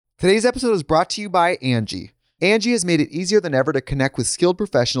Today's episode is brought to you by Angie. Angie has made it easier than ever to connect with skilled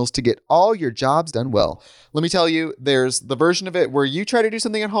professionals to get all your jobs done well. Let me tell you, there's the version of it where you try to do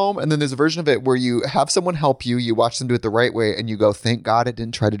something at home, and then there's a version of it where you have someone help you, you watch them do it the right way, and you go, thank God I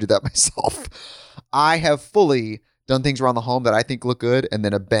didn't try to do that myself. I have fully done things around the home that I think look good, and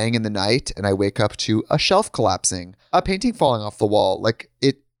then a bang in the night, and I wake up to a shelf collapsing, a painting falling off the wall.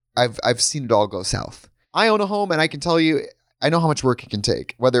 I've seen it all go south. I own a home, and I can tell you, I know how much work it can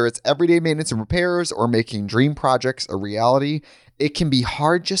take. Whether it's everyday maintenance and repairs or making dream projects a reality, it can be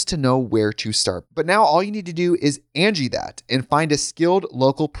hard just to know where to start. But now all you need to do is Angie that and find a skilled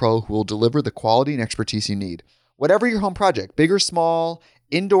local pro who will deliver the quality and expertise you need. Whatever your home project, big or small,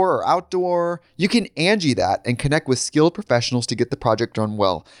 indoor or outdoor, you can Angie that and connect with skilled professionals to get the project done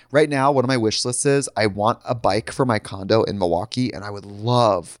well. Right now, one of my wish lists is I want a bike for my condo in Milwaukee, and I would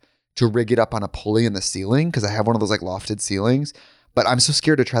love to rig it up on a pulley in the ceiling because I have one of those like lofted ceilings, but I'm so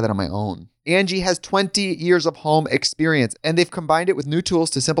scared to try that on my own. Angie has 20 years of home experience, and they've combined it with new tools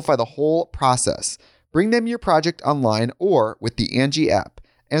to simplify the whole process. Bring them your project online or with the Angie app.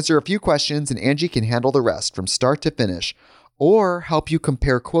 Answer a few questions and Angie can handle the rest from start to finish, or help you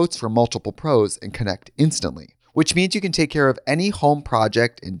compare quotes from multiple pros and connect instantly, which means you can take care of any home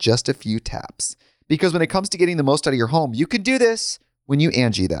project in just a few taps. Because when it comes to getting the most out of your home, you can do this when you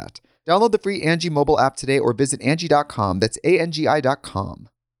Angie that. Download the free Angie mobile app today or visit Angie.com. That's ANGI.com.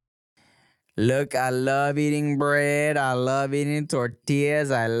 Look, I love eating bread. I love eating tortillas.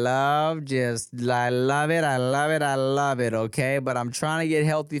 I love it, okay? But I'm trying to get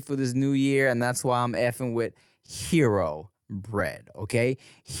healthy for this new year, and that's why I'm effing with Hero Bread, okay?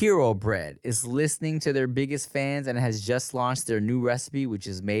 Hero Bread is listening to their biggest fans and has just launched their new recipe, which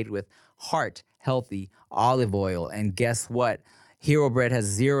is made with heart-healthy olive oil. And guess what? Hero Bread has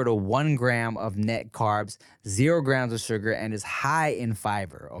 0 to 1 gram of net carbs, 0 grams of sugar, and is high in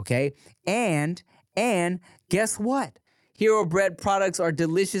fiber, okay? And guess what? Hero Bread products are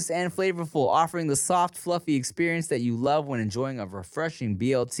delicious and flavorful, offering the soft, fluffy experience that you love when enjoying a refreshing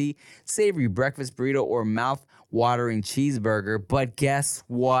BLT, savory breakfast burrito, or mouth-watering cheeseburger. But guess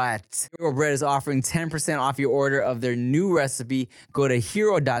what? Hero Bread is offering 10% off your order of their new recipe. Go to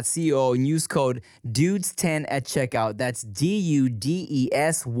hero.co and use code DUDES10 at checkout. That's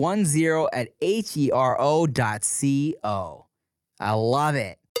DUDES10 at HERO.co. I love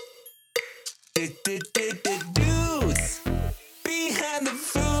it. Dudes behind the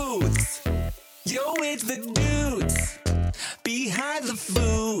foods. Yo, it's the dudes behind the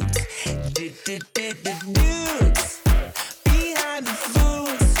foods. Dudes behind the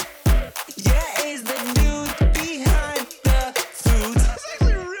foods. Yeah, it's the dudes behind the foods. That's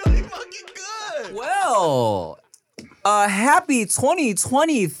actually really fucking good. Well, happy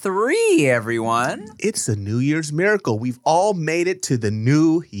 2023, everyone. It's a New Year's miracle. We've all made it to the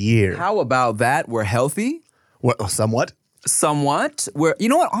new year. How about that? We're healthy. Well, somewhat. We're, you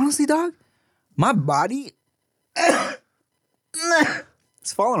know what? Honestly, dog, my body, it's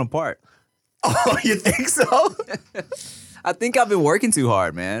falling apart. Oh, you think so? I think I've been working too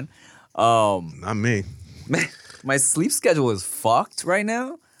hard, man. Not me. Man, my sleep schedule is fucked right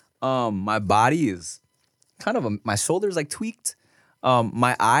now. My body is kind of, my shoulder's like tweaked.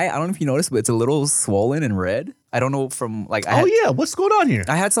 My eye, I don't know if you noticed, but it's a little swollen and red. I don't know from like. What's going on here?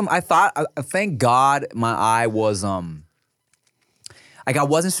 I had some. I thought. Thank God, my eye was like I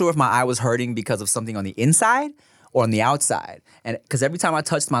wasn't sure if my eye was hurting because of something on the inside or on the outside, and because every time I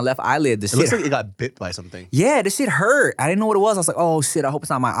touched my left eyelid, It looks like it got bit by something. Yeah, this shit hurt. I didn't know what it was. I was like, oh shit, I hope it's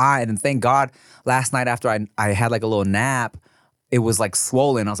not my eye. And then thank God, last night after I had like a little nap, it was like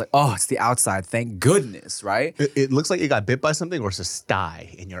swollen. I was like, oh, it's the outside. Thank goodness, right? It looks like it got bit by something, or it's a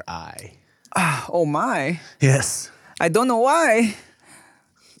sty in your eye. Oh my. Yes. I don't know why.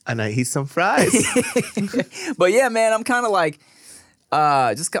 And I eat some fries. But yeah, man, I'm kind of like,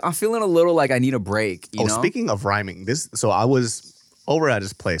 I'm feeling a little like I need a break, you know? Speaking of rhyming, so I was over at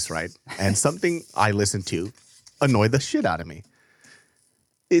his place, right? And something I listened to annoyed the shit out of me.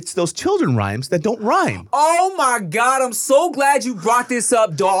 It's those children rhymes that don't rhyme. Oh my God, I'm so glad you brought this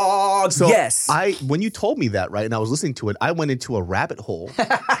up, dog. So yes. When you told me that, right, and I was listening to it, I went into a rabbit hole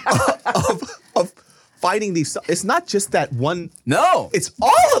of finding these. It's not just that one. No. It's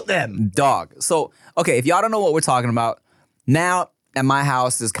all of them. Dog. So, okay, if y'all don't know what we're talking about, now at my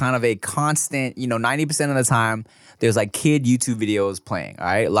house is kind of a constant, 90% of the time, there's like kid YouTube videos playing, all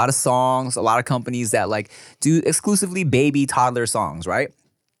right? A lot of songs, a lot of companies that like do exclusively baby toddler songs, right?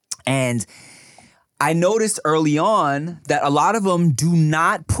 And I noticed early on that a lot of them do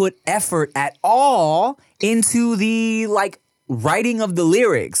not put effort at all into the like writing of the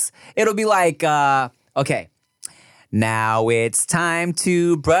lyrics. It'll be like, okay, Now it's time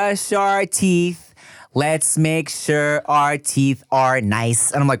to brush our teeth. Let's make sure our teeth are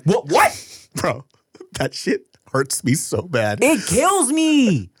nice. And I'm like, what? Bro, that shit hurts me so bad. It kills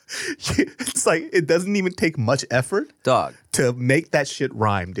me. It's like, it doesn't even take much effort Dog. to make that shit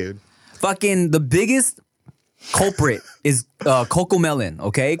rhyme, dude. Fucking the biggest culprit is Coco Melon,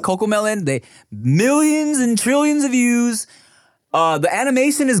 okay? Coco Melon, they millions and trillions of views. The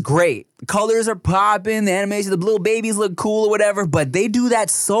animation is great. Colors are popping, the animation, the little babies look cool or whatever, but they do that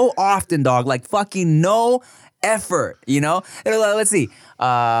so often, dog. Like fucking no effort, you know? They're like, let's see.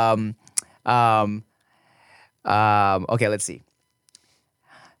 Okay, let's see.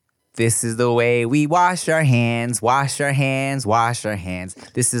 This is the way we wash our hands, wash our hands, wash our hands.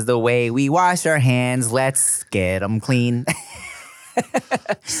 This is the way we wash our hands. Let's get them clean.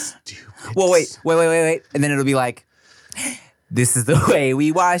 Well, wait. And then it'll be like, this is the way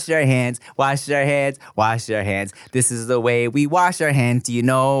we wash our hands, wash our hands, wash our hands. This is the way we wash our hands. Do you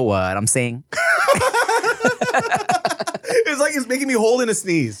know what I'm saying? It's like it's making me hold in a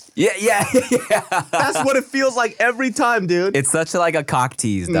sneeze. Yeah. That's what it feels like every time, dude. It's such like a cock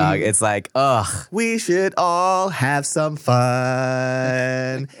tease, dog. It's like, ugh. We should all have some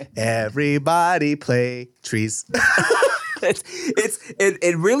fun. Everybody play trees.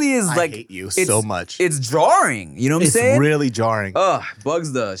 It really is like I hate you it's- so much. It's jarring. You know what I'm It's saying? really jarring. Ugh,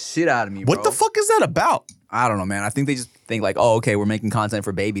 bugs the shit out of me, bro. What the fuck is that about? I don't know, man. I think they just think like, oh, okay, we're making content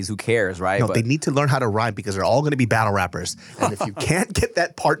for babies. Who cares, right? No, But they need to learn how to rhyme because they're all going to be battle rappers. And if you can't get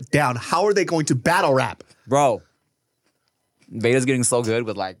that part down, how are they going to battle rap? bro, Veda's getting so good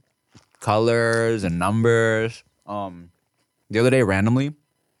with like colors and numbers. The other day, randomly,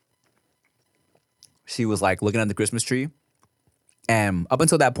 she was like looking at the Christmas tree, and up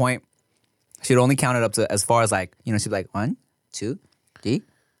until that point, she'd only counted up to as far as like, you know, she'd be like 1, 2, 3,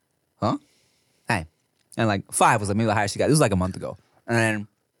 huh? Hey. And like 5 was like maybe the highest she got. This was like a month ago. And then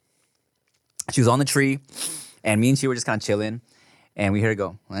she was on the tree, and me and she were just kind of chilling, and we heard her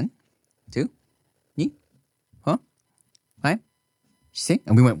go 1, 2, 3, huh? 5, 6,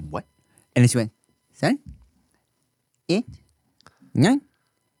 and we went what? And then she went 7, 8, 9,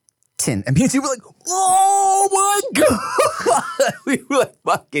 10. And me and she were like, oh my God. We were like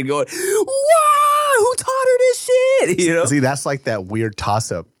fucking going, wow, who taught her this shit? You know? See, that's like that weird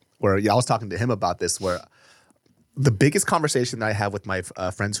toss-up where I was talking to him about this, where the biggest conversation that I have with my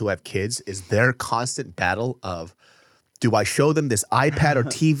friends who have kids is their constant battle of, do I show them this iPad or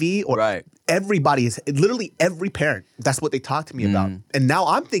TV? Or Right. everybody is, literally every parent, that's what they talk to me about. And now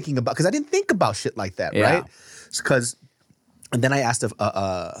I'm thinking about, because I didn't think about shit like that, Yeah. right? Because, and then I asked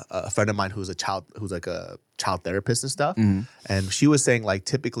a friend of mine who's like a child therapist and stuff. And she was saying like,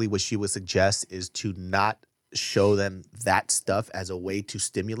 typically what she would suggest is to not show them that stuff as a way to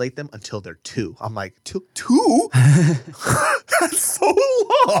stimulate them until they're 2. I'm like, two? That's so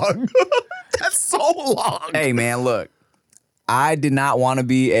long. That's so long. Hey, man, look, I did not want to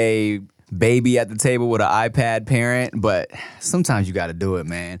be a baby at the table with an iPad parent, but sometimes you got to do it,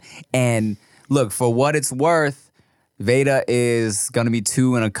 man. And look, for what it's worth, Veda is going to be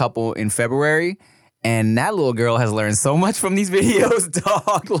 2 in February. And that little girl has learned so much from these videos,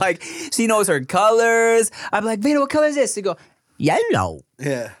 dog. Like, she knows her colors. I'm like, Veda, what color is this? She go, yellow.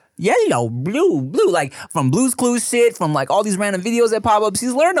 Yeah. Yellow, blue. Like, from Blue's Clues shit, from like all these random videos that pop up.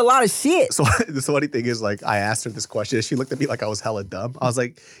 She's learned a lot of shit. So the funny thing is, like, I asked her this question. She looked at me like I was hella dumb. I was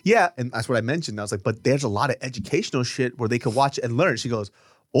like, yeah. And that's what I mentioned. I was like, but there's a lot of educational shit where they could watch and learn. She goes,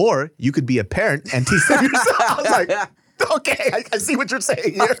 or you could be a parent and teach them yourself. I was like, okay, I see what you're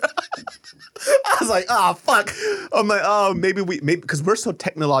saying here. I was like, oh, fuck. I'm like, oh, maybe because we're so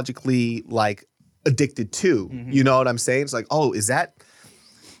technologically, like, addicted too. You know what I'm saying? It's like, oh, is that,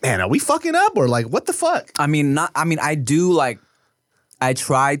 man, are we fucking up? Or like, what the fuck? I do like, I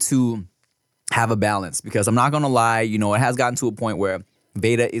try to have a balance because I'm not gonna lie, you know, it has gotten to a point where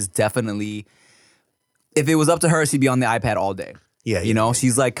Veda is definitely, if it was up to her, she'd be on the iPad all day. Yeah. You know,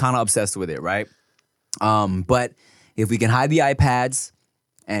 she's like kind of obsessed with it, right? But if we can hide the iPads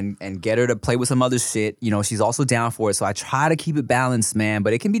and get her to play with some other shit, you know, she's also down for it. So I try to keep it balanced, man.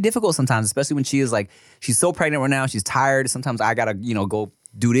 But it can be difficult sometimes, especially when she is like, she's so pregnant right now, she's tired. Sometimes I gotta, you know, go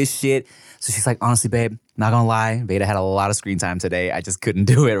do this shit. So she's like, honestly, babe, not gonna lie, Veda had a lot of screen time today. I just couldn't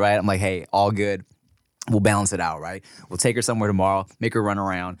do it, right? I'm like, hey, all good. We'll balance it out, right? We'll take her somewhere tomorrow, make her run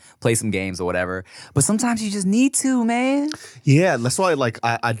around, play some games or whatever. But sometimes you just need to, man. Yeah, that's why, like,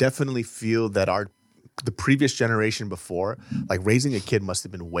 I definitely feel that our the previous generation before, like raising a kid must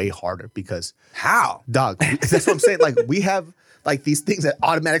have been way harder because How? dog, that's what I'm saying. Like we have like these things that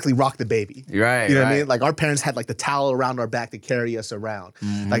automatically rock the baby. Right. You know what I right. mean? Like our parents had like the towel around our back to carry us around.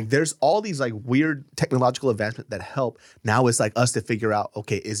 Mm-hmm. Like there's all these like weird technological advancements that help. Now it's like us to figure out,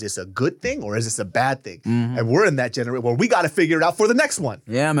 okay, is this a good thing or is this a bad thing? Mm-hmm. And we're in that generation where we got to figure it out for the next one.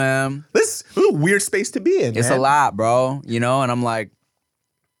 Yeah, man. This is a weird space to be in. It's man. a lot, bro. You know, and I'm like,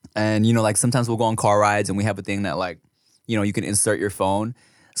 and you know, like sometimes we'll go on car rides and we have a thing that like, you know, you can insert your phone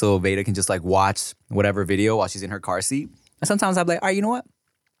so Veda can just like watch whatever video while she's in her car seat. And sometimes I'm like, all right, you know what?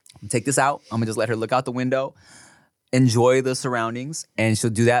 Take this out. I'm gonna just let her look out the window, enjoy the surroundings, and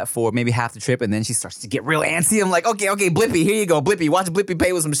she'll do that for maybe half the trip, and then she starts to get real antsy. I'm like, okay, Blippi, here you go, Blippi. Watch Blippi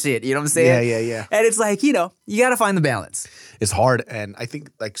play with some shit. You know what I'm saying? Yeah. And it's like, you know, you gotta find the balance. It's hard. And I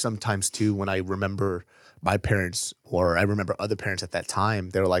think like sometimes too, when I remember my parents or I remember other parents at that time,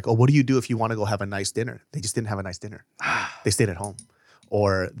 they're like, oh, what do you do if you want to go have a nice dinner? They just didn't have a nice dinner. They stayed at home.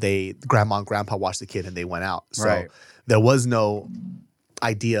 Or grandma and grandpa watched the kid and they went out. So Right. there was no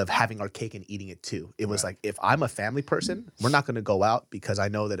idea of having our cake and eating it too. It was like, if I'm a family person, we're not going to go out because I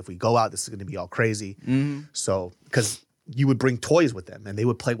know that if we go out, this is going to be all crazy. So, because you would bring toys with them and they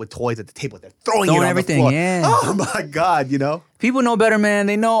would play with toys at the table. They're throwing it on everything, the floor. yeah. Oh my God, you know? People know better, man.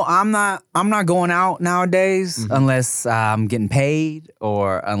 They know I'm not going out nowadays unless I'm getting paid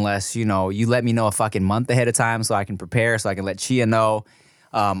or unless, you know, you let me know a fucking month ahead of time so I can prepare, so I can let Chia know.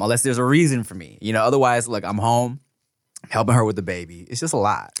 Unless there's a reason for me. You know, otherwise, look, I'm home helping her with the baby. It's just a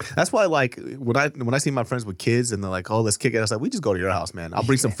lot. That's why, like, when I see my friends with kids and they're like, "Oh, let's kick it," I was like, "We just go to your house, man. I'll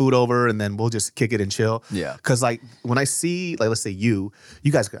bring some food over and then we'll just kick it and chill." Yeah. Because like when I see, like, let's say you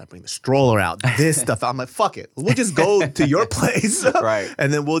guys gotta bring the stroller out, this stuff. I'm like, fuck it. We'll just go to your place, Right.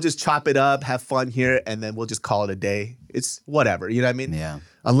 And then we'll just chop it up, have fun here, and then we'll just call it a day. It's whatever. You know what I mean? Yeah.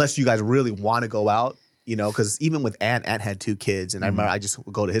 Unless you guys really want to go out. You know, because even with Ant had 2 kids, and I remember I just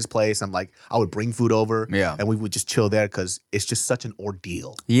would go to his place. I'm like, I would bring food over, Yeah. and we would just chill there because it's just such an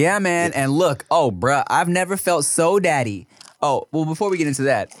ordeal. Yeah, man. And look, oh, bruh, I've never felt so daddy. Oh, well, before we get into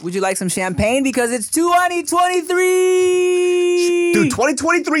that, would you like some champagne? Because it's 2023. Dude,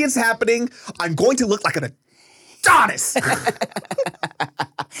 2023 is happening. I'm going to look like an Adonis.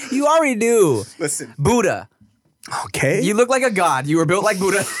 You already do. Listen, Buddha. okay. You look like a god. You were built like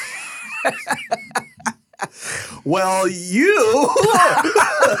Buddha. Well, you.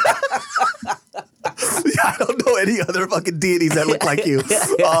 I don't know any other fucking deities that look like you.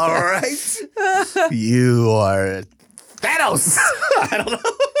 All right. You are Thanos. I don't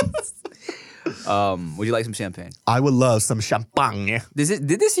know. Would you like some champagne? I would love some champagne. Did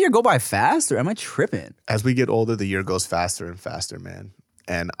this year go by fast or am I tripping? As we get older, the year goes faster and faster, man.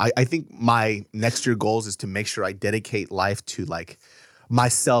 And I think my next year goals is to make sure I dedicate life to like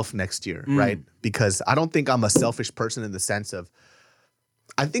myself next year, right? Because I don't think I'm a selfish person in the sense of,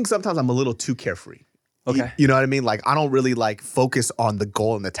 I think sometimes I'm a little too carefree. Okay. You know what I mean? Like I don't really like focus on the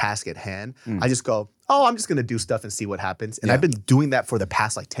goal and the task at hand. I just go, oh, I'm just gonna do stuff and see what happens. And Yeah. I've been doing that for the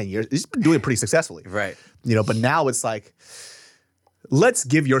past like 10 years. It's been doing it pretty successfully. Right. You know, but now it's like, let's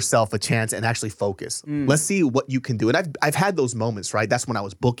give yourself a chance and actually focus. Let's see what you can do. And I've had those moments, right? That's when I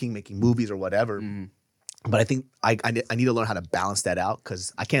was booking, making movies or whatever. But I think I need to learn how to balance that out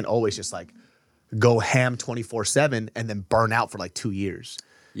because I can't always just like go ham 24/7 and then burn out for like 2 years.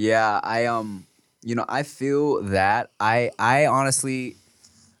 Yeah, I feel that. I honestly,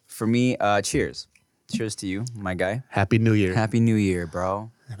 for me, cheers. Cheers to you, my guy. Happy New Year. Happy New Year, bro.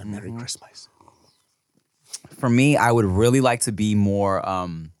 And a Merry Christmas. For me, I would really like to be more,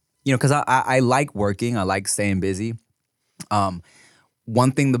 because I like working. I like staying busy.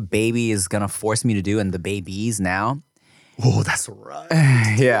 One thing the baby is going to force me to do, and the babies now, Oh, that's right.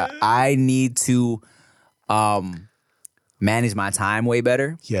 yeah, I need to manage my time way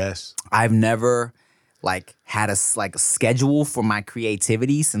better. Yes. I've never like had a schedule for my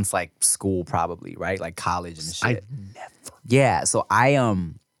creativity since like school probably, right? Like college and shit. I've never. Yeah, so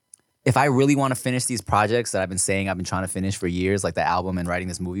if I really want to finish these projects that I've been saying I've been trying to finish for years, like the album and writing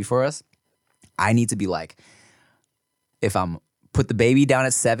this movie for us, I need to be like, if I'm put the baby down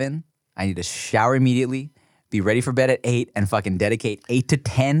at 7, I need to shower immediately, be ready for bed at 8, and fucking dedicate 8 to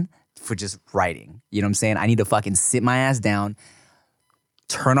 10 for just writing. You know what I'm saying? I need to fucking sit my ass down,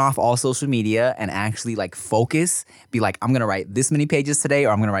 turn off all social media, and actually like focus, be like, I'm gonna write this many pages today,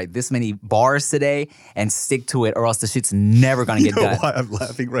 or I'm gonna write this many bars today, and stick to it, or else the shit's never gonna get You know done. why I'm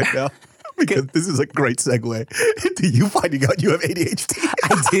laughing right now? Because this is a great segue into you finding out you have ADHD.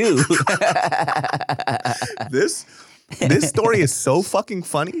 I do. This story is so fucking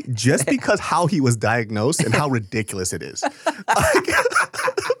funny just because how he was diagnosed and how ridiculous it is.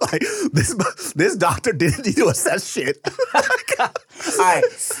 like, this doctor didn't need to assess shit. All right.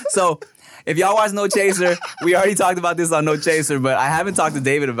 So if y'all watch No Chaser, we already talked about this on No Chaser, but I haven't talked to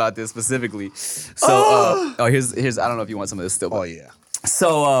David about this specifically. So here's I don't know if you want some of this still. But, Oh, yeah.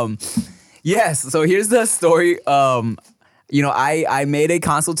 So yes. So here's the story. I made a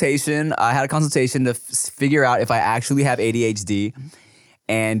consultation. I had a consultation to figure out if I actually have ADHD.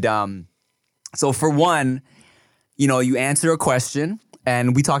 And so for one, you answer a question.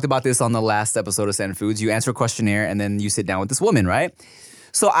 And we talked about this on the last episode of Send Foods. You answer a questionnaire and then you sit down with this woman, right?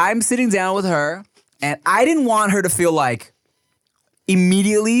 So I'm sitting down with her and I didn't want her to feel like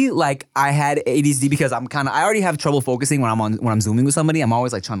immediately like I had ADHD because I already have trouble focusing when I'm Zooming with somebody. I'm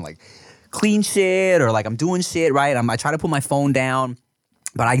always like trying to like clean shit or like I'm doing shit, right? I try to put my phone down,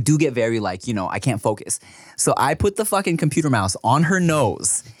 but I do get very like, I can't focus. So I put the fucking computer mouse on her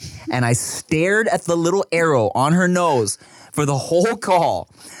nose and I stared at the little arrow on her nose for the whole call.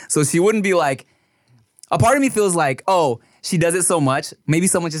 So she wouldn't be like, a part of me feels like, oh, she does it so much. Maybe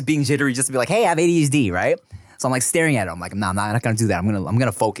someone just being jittery just to be like, hey, I have ADHD, right? So I'm like staring at her. I'm like, no, I'm not gonna do that. I'm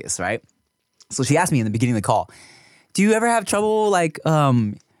gonna focus, right? So she asked me in the beginning of the call, do you ever have trouble like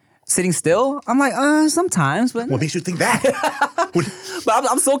sitting still? I'm like, sometimes, but What makes you think that? but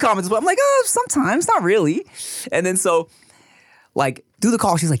I'm so confident. But I'm like, sometimes, not really. And then so, like, do the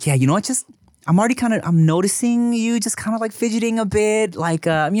call. She's like, yeah, you know what? Just I'm noticing you just kind of like fidgeting a bit. Like,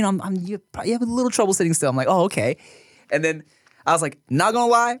 you have a little trouble sitting still. I'm like, oh, okay. And then I was like, not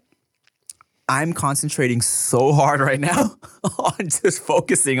gonna lie, I'm concentrating so hard right now on just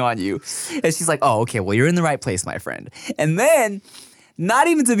focusing on you. And she's like, oh, okay, well, you're in the right place, my friend. And then, not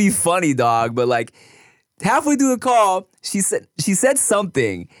even to be funny, dog, but like halfway through the call, she said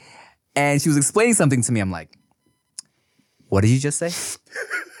something and she was explaining something to me. I'm like, what did you just say?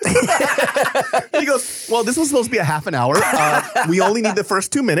 He goes, well, this was supposed to be a half an hour. We only need the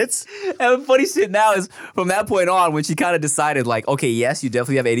first 2 minutes. And the funny shit now is from that point on, when she kind of decided like, okay, yes, you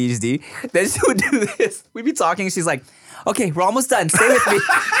definitely have ADHD, then she would do this. We'd be talking and she's like, okay, we're almost done. Stay with me.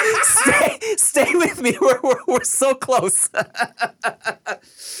 Stay with me. We're so close.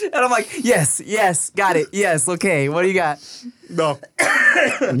 And I'm like, yes, got it. Yes, okay. What do you got? No.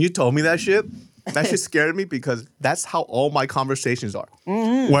 When you told me that shit scared me because that's how all my conversations are.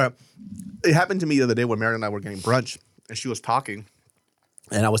 Mm-hmm. Where it happened to me the other day when Mary and I were getting brunch and she was talking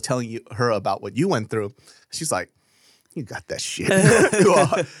and I was telling her about what you went through. She's like, you got that shit.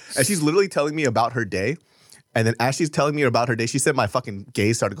 And she's literally telling me about her day. And then as she's telling me about her day, she said my fucking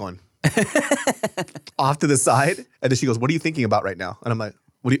gaze started going off to the side. And then she goes, what are you thinking about right now? And I'm like,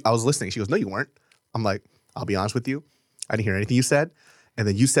 I was listening. She goes, no, you weren't. I'm like, I'll be honest with you. I didn't hear anything you said. And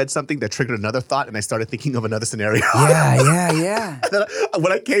then you said something that triggered another thought, and I started thinking of another scenario. Yeah. And then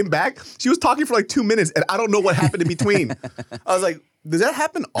when I came back, she was talking for like 2 minutes, and I don't know what happened in between. I was like, does that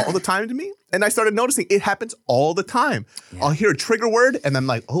happen all the time to me? And I started noticing it happens all the time. Yeah. I'll hear a trigger word, and I'm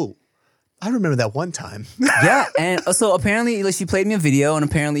like, oh, I remember that one time. Yeah, and so apparently, like, she played me a video, and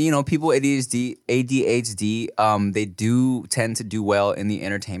apparently, people with ADHD, they do tend to do well in the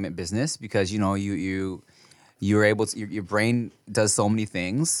entertainment business because, you're able to, your brain does so many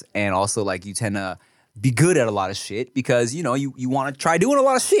things, and also like you tend to be good at a lot of shit because you want to try doing a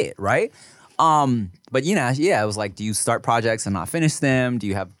lot of shit, right? But it was like, do you start projects and not finish them? Do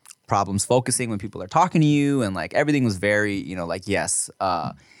you have problems focusing when people are talking to you? And like everything was very, yes.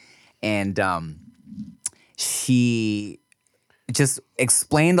 And she just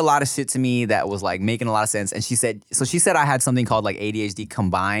explained a lot of shit to me that was like making a lot of sense. And she said I had something called like ADHD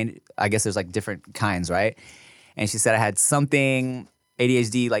combined. I guess there's like different kinds, right? And she said I had something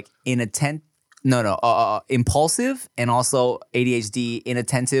ADHD like impulsive, and also ADHD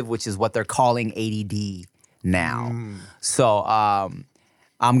inattentive, which is what they're calling ADD now. So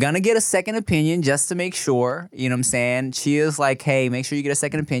I'm gonna get a second opinion just to make sure. You know what I'm saying? She is like, hey, make sure you get a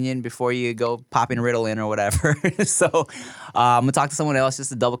second opinion before you go popping Ritalin or whatever. So I'm gonna talk to someone else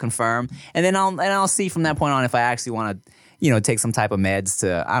just to double confirm, and then I'll see from that point on if I actually want to, take some type of meds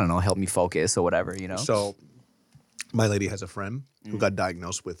to, I don't know, help me focus or whatever. So my lady has a friend who got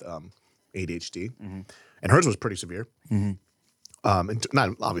diagnosed with ADHD, and hers was pretty severe. And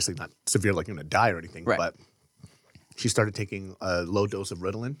obviously not severe like you're gonna die or anything, right. But she started taking a low dose of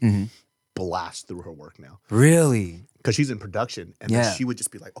Ritalin, blast through her work now. Really? Because she's in production, and then she would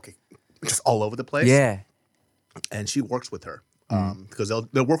just be like, okay, just all over the place. Yeah. And she works with her because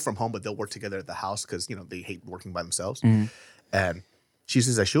they'll work from home, but they'll work together at the house because they hate working by themselves. And she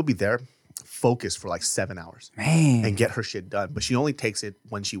says that she'll be there, focused for like 7 hours, and get her shit done. But she only takes it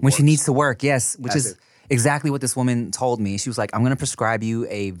when she needs to work. Yes, which is exactly what this woman told me. She was like, I'm going to prescribe you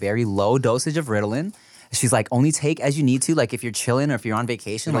a very low dosage of Ritalin She's like, only take as you need to. Like if you're chilling or if you're on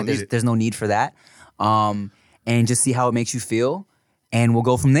vacation, like there's no need for that. And just see how it makes you feel. And we'll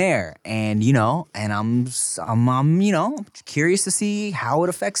go from there. And, and I'm curious to see how it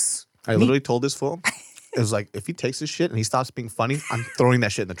affects I literally told this fool, it was like, if he takes this shit and he stops being funny, I'm throwing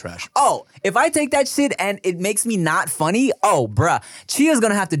that shit in the trash. Oh, if I take that shit and it makes me not funny, oh, bruh, Chia's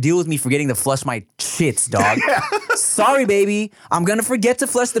gonna have to deal with me forgetting to flush my shits, dog. Sorry, baby. I'm gonna forget to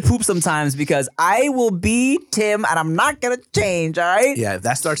flush the poop sometimes because I will be Tim and I'm not gonna change, all right? Yeah, if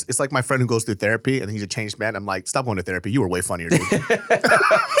that starts, it's like my friend who goes through therapy and he's a changed man. I'm like, stop going to therapy. You were way funnier, dude.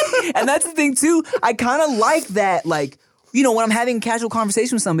 And that's the thing, too. I kind of like that, like, when I'm having a casual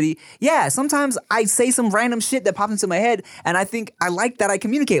conversation with somebody, yeah, sometimes I say some random shit that pops into my head, and I think I like that I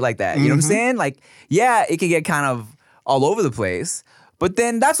communicate like that. You know what I'm saying? Like, yeah, it can get kind of all over the place, but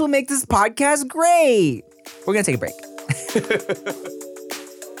then that's what makes this podcast great. We're going to take a break.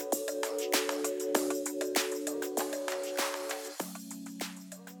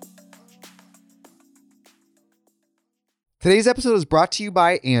 Today's episode is brought to you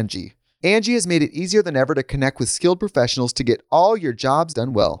by Angie. Angie has made it easier than ever to connect with skilled professionals to get all your jobs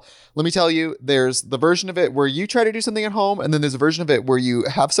done well. Let me tell you, there's the version of it where you try to do something at home, and then there's a version of it where you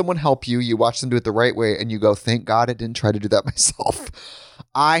have someone help you, you watch them do it the right way, and you go, thank God I didn't try to do that myself.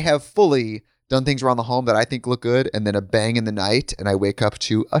 I have fully done things around the home that I think look good, and then a bang in the night, and I wake up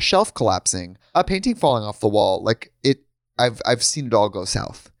to a shelf collapsing, a painting falling off the wall. I've seen it all go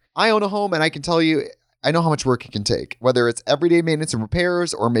south. I own a home, and I can tell you, I know how much work it can take. Whether it's everyday maintenance and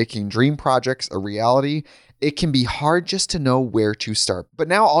repairs or making dream projects a reality, it can be hard just to know where to start. But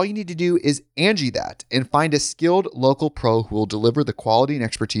now all you need to do is Angie that and find a skilled local pro who will deliver the quality and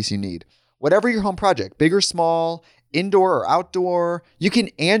expertise you need. Whatever your home project, big or small, indoor or outdoor, you can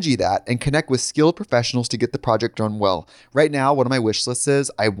Angie that and connect with skilled professionals to get the project done well. Right now, one of my wish lists is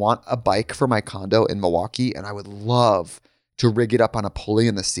I want a bike for my condo in Milwaukee, and I would love to rig it up on a pulley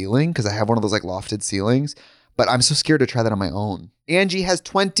in the ceiling because I have one of those like lofted ceilings, but I'm so scared to try that on my own. Angie has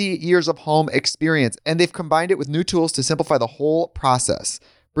 20 years of home experience, and they've combined it with new tools to simplify the whole process.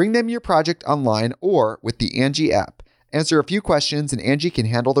 Bring them your project online or with the Angie app. Answer a few questions and Angie can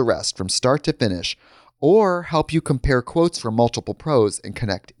handle the rest from start to finish, or help you compare quotes from multiple pros and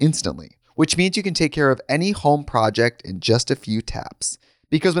connect instantly, which means you can take care of any home project in just a few taps.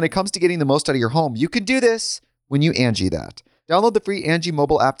 Because when it comes to getting the most out of your home, you can do this when you Angie that. Download the free Angie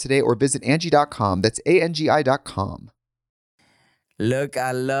mobile app today or visit Angie.com. That's ANGI.com. Look,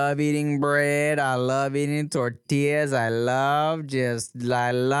 I love eating bread. I love eating tortillas. I love it,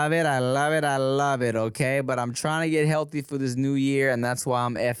 okay? But I'm trying to get healthy for this new year, and that's why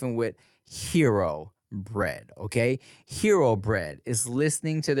I'm effing with Hero Bread, okay? Hero Bread is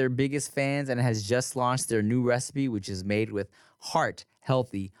listening to their biggest fans and has just launched their new recipe, which is made with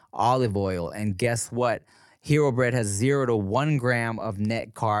heart-healthy olive oil. And guess what? Hero Bread has 0 to 1 gram of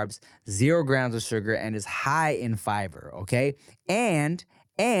net carbs, 0 grams of sugar, and is high in fiber, okay? And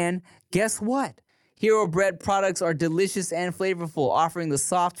guess what? Hero Bread products are delicious and flavorful, offering the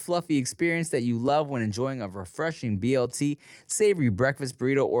soft, fluffy experience that you love when enjoying a refreshing BLT, savory breakfast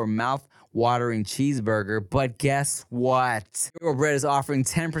burrito, or mouth-watering cheeseburger. But guess what? Hero Bread is offering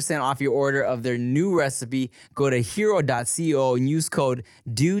 10% off your order of their new recipe. Go to hero.co and use code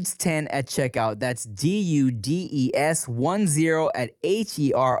DUDES10 at checkout. That's DUDES10 at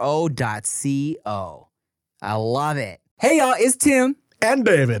HERO.co. I love it. Hey, y'all, it's Tim. And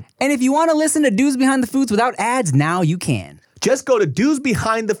David. And if you want to listen to Dudes Behind the Foods without ads, now you can. Just go to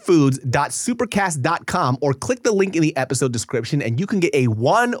dudesbehindthefoods.supercast.com or click the link in the episode description and you can get a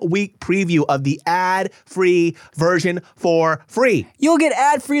 1-week preview of the ad-free version for free. You'll get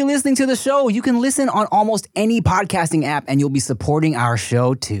ad-free listening to the show. You can listen on almost any podcasting app and you'll be supporting our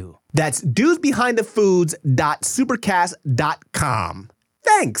show too. That's dudesbehindthefoods.supercast.com.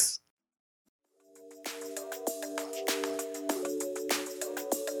 Thanks.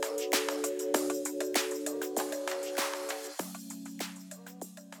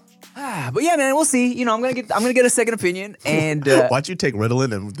 But yeah, man, we'll see. You know, I'm gonna get a second opinion. And why don't you take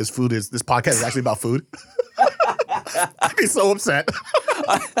Ritalin and this podcast is actually about food? I'd be so upset.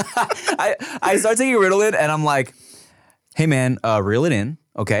 I start taking Ritalin and I'm like, hey man, reel it in,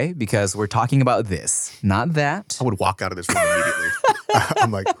 okay? Because we're talking about this, not that. I would walk out of this room immediately.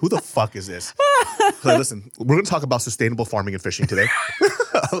 I'm like, who the fuck is this? Like, listen, we're gonna talk about sustainable farming and fishing today.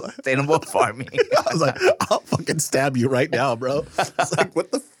 Sustainable farming. I was like, I'll fucking stab you right now, bro. It's like, what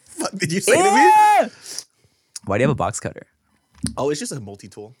the fuck did you say to me? Why do you have a box cutter? Oh, it's just a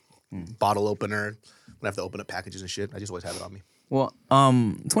multi-tool. Bottle opener. When I have to open up packages and shit, I just always have it on me. Well,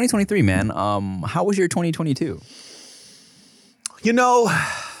 2023, man. How was your 2022? You know,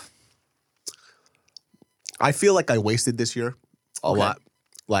 I feel like I wasted this year a lot.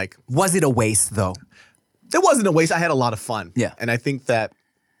 Like, Was it a waste though? it wasn't a waste. I had a lot of fun. Yeah. And I think that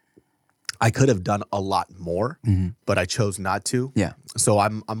I could have done a lot more, but I chose not to. Yeah. So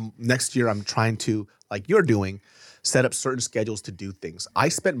I'm next year I'm trying to, like you're doing, set up certain schedules to do things. I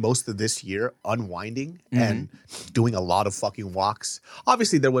spent most of this year unwinding and doing a lot of fucking walks.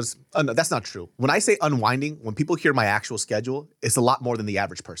 Obviously there was, no, that's not true. When I say unwinding, when people hear my actual schedule, it's a lot more than the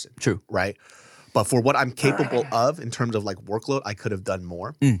average person. True. Right? But for what I'm capable of in terms of like workload, I could have done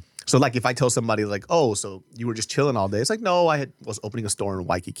more. So like if I tell somebody like, oh, so you were just chilling all day. It's like, no, was opening a store in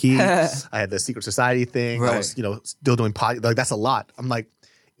Waikiki. I had the secret society thing. I was, still doing like that's a lot. I'm like,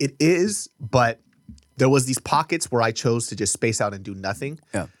 it is, but there was these pockets where I chose to just space out and do nothing.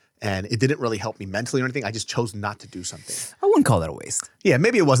 Yeah. And it didn't really help me mentally or anything. I just chose not to do something. I wouldn't call that a waste. Yeah,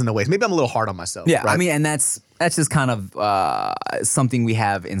 maybe it wasn't a waste. Maybe I'm a little hard on myself. Yeah, right? I mean, and that's just kind of something we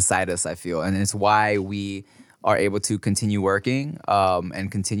have inside us, I feel. And it's why we are able to continue working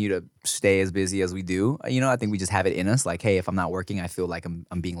and continue to stay as busy as we do. I think we just have it in us. Like, hey, if I'm not working, I feel like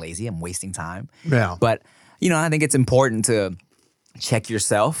I'm being lazy. I'm wasting time. Yeah. But, I think it's important to check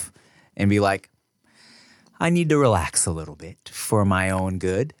yourself and be like, I need to relax a little bit for my own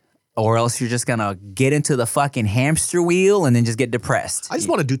good. Or else you're just gonna get into the fucking hamster wheel and then just get depressed. I just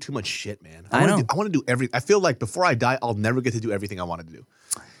want to do too much shit, man. I know. I want to do everything. I feel like before I die, I'll never get to do everything I wanted to do.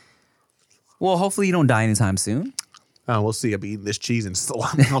 Well, hopefully you don't die anytime soon. We'll see. I'll be eating this cheese and still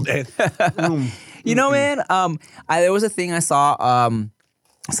all day. Man, there was a thing I saw.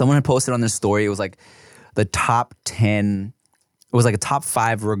 Someone had posted on their story. It was like the top 10. It was like a top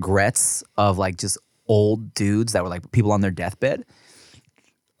 5 regrets of like just old dudes that were like people on their deathbed.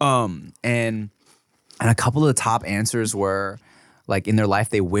 And a couple of the top answers were like in their life,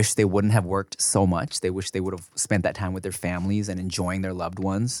 they wish they wouldn't have worked so much. They wish they would have spent that time with their families and enjoying their loved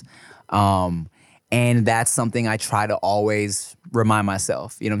ones. And that's something I try to always remind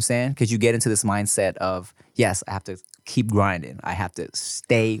myself, you know what I'm saying? Because you get into this mindset of, yes, I have to keep grinding. I have to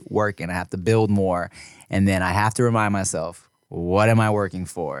stay working. I have to build more. And then I have to remind myself, what am I working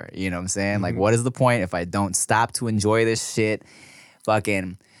for? You know what I'm saying? Like, what is the point if I don't stop to enjoy this shit?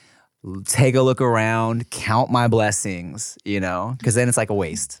 Fucking take a look around, count my blessings, because then it's like a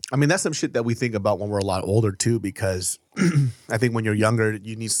waste. I mean, that's some shit that we think about when we're a lot older too, because I think when you're younger,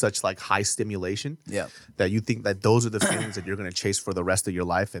 you need such like high stimulation that you think that those are the things that you're going to chase for the rest of your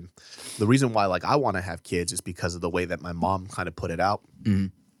life. And the reason why like I want to have kids is because of the way that my mom kind of put it out.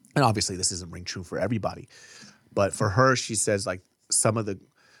 And obviously this doesn't ring true for everybody, but for her, she says like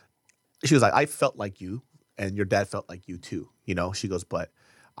she was like, I felt like you and your dad felt like you too, she goes, but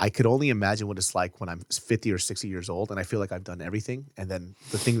I could only imagine what it's like when I'm 50 or 60 years old and I feel like I've done everything. And then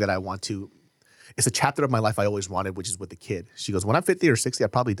the thing that I want to, it's a chapter of my life I always wanted, which is with the kid. She goes, when I'm 50 or 60,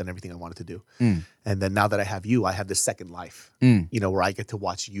 I've probably done everything I wanted to do. And then now that I have you, I have this second life, where I get to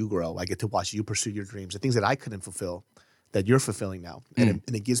watch you grow. I get to watch you pursue your dreams, the things that I couldn't fulfill that you're fulfilling now. And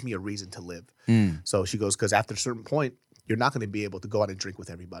it gives me a reason to live. So she goes, because after a certain point, you're not going to be able to go out and drink with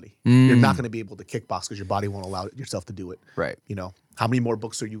everybody. You're not going to be able to kickbox because your body won't allow yourself to do it. Right. How many more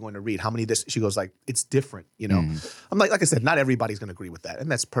books are you going to read? How many this? She goes like, it's different, I'm like I said, not everybody's going to agree with that.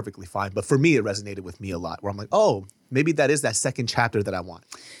 And that's perfectly fine. But for me, it resonated with me a lot where I'm like, oh, maybe that is that second chapter that I want,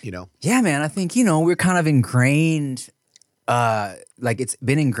 Yeah, man. I think, we're kind of ingrained, like it's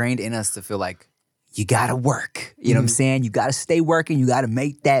been ingrained in us to feel like, you gotta work. You know what I'm saying? You gotta stay working. You gotta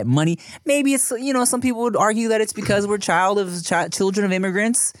make that money. Maybe it's, some people would argue that it's because we're children of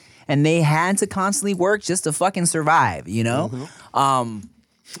immigrants and they had to constantly work just to fucking survive,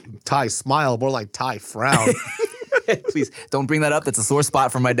 Ty smile, more like Ty frown. Please don't bring that up. That's a sore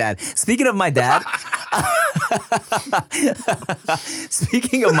spot for my dad. Speaking of my dad,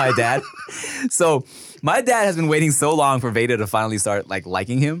 so my dad has been waiting so long for Veda to finally start like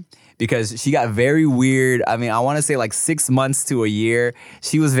liking him. Because she got very weird. I mean, I want to say like 6 months to a year.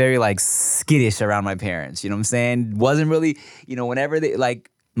 She was very like skittish around my parents. You know what I'm saying? Wasn't really, whenever they like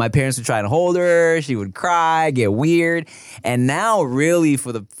my parents would try to hold her, she would cry, get weird. And now really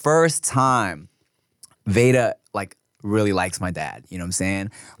for the first time, Veda like really likes my dad. You know what I'm saying?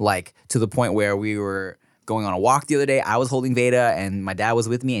 Like to the point where we were going on a walk the other day. I was holding Veda and my dad was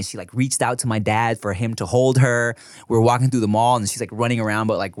with me and she like reached out to my dad for him to hold her. We were walking through the mall and she's like running around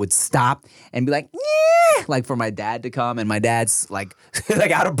but like would stop and be like, yeah, like for my dad to come and my dad's like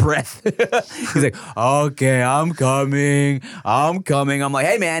like out of breath. He's like, okay, I'm coming. I'm like,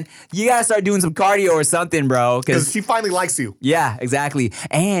 hey man, you gotta start doing some cardio or something, bro. Because she finally likes you. Yeah, exactly.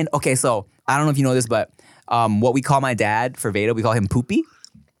 And okay, so I don't know if you know this, but what we call my dad for Veda, we call him Poopy.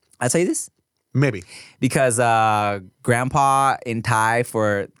 I'll tell you this. Maybe. Because grandpa in Thai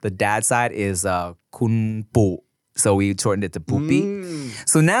for the dad side is kun pu. So we shortened it to Pupi.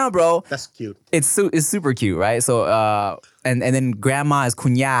 So now, bro, That's cute. it's super cute, right? So and then grandma is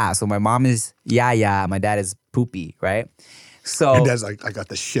Kunya. So my mom is Yaya, my dad is Pupi, right? So And Dad's like, I got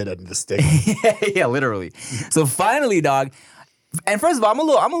the shit end of the stick. yeah, literally. So finally, dog. And first of all, I'm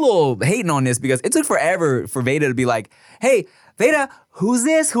a little hating on this because it took forever for Veda to be like, "Hey, Veda, who's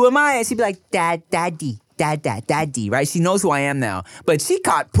this? Who am I?" And she'd be like, "Daddy, daddy," right? She knows who I am now. But she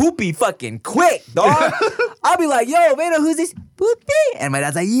caught Poopy fucking quick, dog. I'll be like, "Yo, Veda, who's this? Poopy?" And my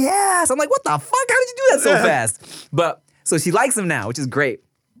dad's like, "Yes." I'm like, "What the fuck? How did you do that so fast?" But so she likes him now, which is great.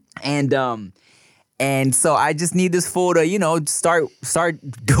 And so I just need this fool to, you know, start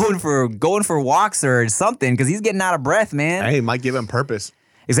going for walks or something because he's getting out of breath, man. Hey, might give him purpose.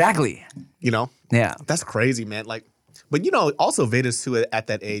 Exactly. You know? Yeah. That's crazy, man. Like, but you know, also Veda's too at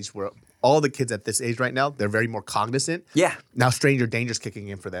that age where all the kids at this age right now, they're very more cognizant. Yeah. Now stranger danger's kicking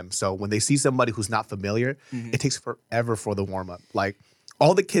in for them. So when they see somebody who's not familiar, it takes forever for the warm up. Like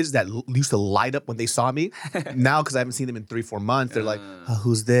all the kids that used to light up when they saw me, now because I haven't seen them in 3-4 months, they're like, oh,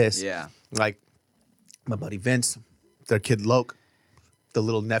 who's this? Yeah. Like my buddy Vince, their kid Loke, the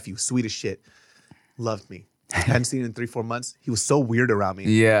little nephew, sweet as shit, loved me. Hadn't seen him in 3-4 months. He was so weird around me.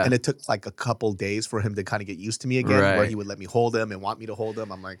 Yeah. And it took like a couple days for him to kind of get used to me again, where Right. he would let me hold him and want me to hold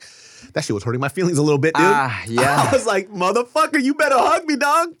him. I'm like, that shit was hurting my feelings a little bit, dude. Yeah. I was like, motherfucker, you better hug me,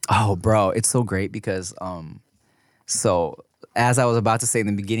 dog. Oh, bro, it's so great because so as I was about to say in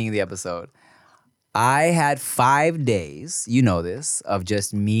the beginning of the episode, I had 5 days, you know this, of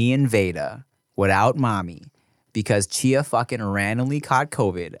just me and Veda without mommy because Chia fucking randomly caught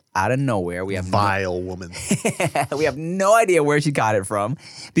COVID out of nowhere. We have Vile woman. we have no idea where she got it from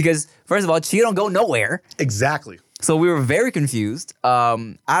because first of all, Chia don't go nowhere. Exactly. So we were very confused. I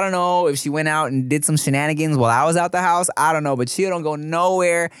don't know if she went out and did some shenanigans while I was out the house. I don't know, but Chia don't go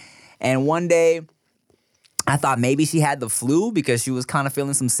nowhere. And one day, I thought maybe she had the flu because she was kind of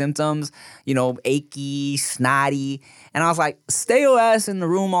feeling some symptoms, you know, achy, snotty. And I was like, stay your ass in the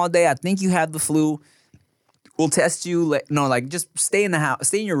room all day. I think you have the flu. We'll test you. Just stay in the house,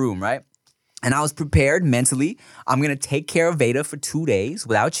 stay in your room, right? And I was prepared mentally. I'm going to take care of Veda for 2 days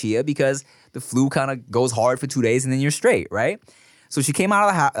without Chia because the flu kind of goes hard for 2 days and then you're straight, right? So she came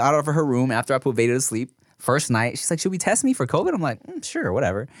out of her room after I put Veda to sleep. First night, she's like, should we test me for COVID? I'm like, sure,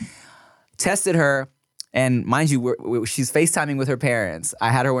 whatever. Tested her. And mind you, she's FaceTiming with her parents.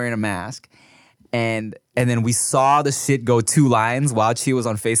 I had her wearing a mask. And then we saw the shit go 2 lines while she was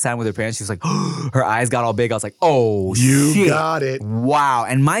on FaceTime with her parents. She was like, her eyes got all big. I was like, oh, You shit. got it. Wow.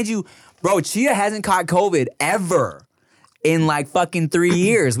 And mind you, bro, Chia hasn't caught COVID ever in like fucking 3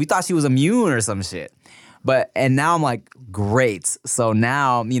 years. We thought she was immune or some shit. And now I'm like, great. So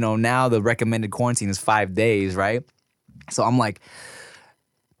now, now the recommended quarantine is 5 days, right? So I'm like,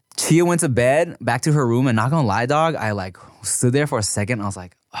 Chia went to bed, back to her room, and not gonna lie, dog, I like stood there for a second. I was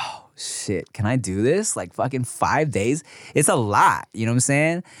like, oh shit, can I do this? Like fucking 5 days? It's a lot, you know what I'm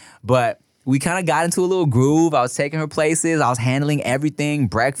saying? But we kind of got into a little groove. I was taking her places. I was handling everything,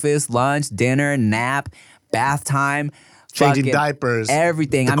 breakfast, lunch, dinner, nap, bath time. Changing fucking diapers.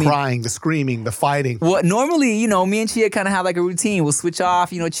 Everything. The crying, the screaming, the fighting. Well, normally, me and Chia kind of have like a routine. We'll switch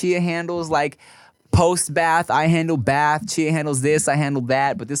off. Chia handles like post-bath, I handle bath. Chia handles this, I handle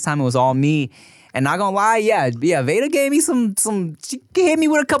that. But this time it was all me. And not gonna lie, yeah, Veda gave me some. She hit me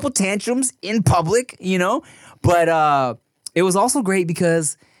with a couple tantrums in public, But it was also great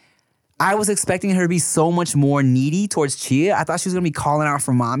because I was expecting her to be so much more needy towards Chia. I thought she was gonna be calling out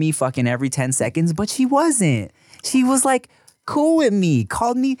for mommy fucking every 10 seconds, but she wasn't. She was like cool with me,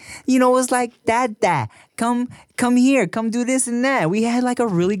 called me, was like, Dad, come here, come do this and that. We had like a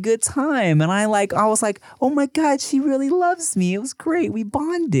really good time. And I was like, oh my God, she really loves me. It was great. We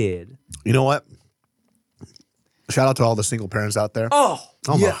bonded. You know what? Shout out to all the single parents out there. I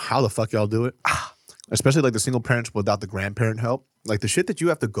don't know how the fuck y'all do it. Especially like the single parents without the grandparent help. Like the shit that you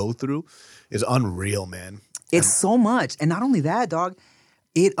have to go through is unreal, man. It's so much. And not only that, dog,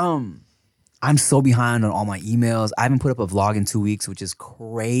 I'm so behind on all my emails. I haven't put up a vlog in 2 weeks, which is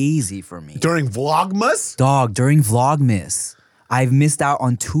crazy for me. During Vlogmas? Dog, during Vlogmas, I've missed out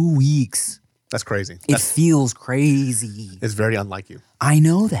on 2 weeks. That's crazy. It feels crazy. It's very unlike you. I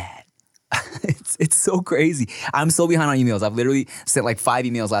know that. It's so crazy. I'm so behind on emails. I've literally sent like 5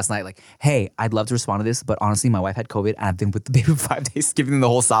 emails last night like, hey, I'd love to respond to this, but honestly, my wife had COVID and I've been with the baby for 5 days, giving them the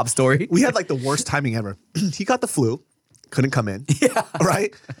whole sob story. We had like the worst timing ever. He got the flu. couldn't come in. Yeah.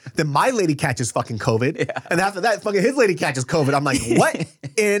 Right? Then my lady catches fucking COVID. Yeah. And after that, fucking his lady catches COVID. I'm like, what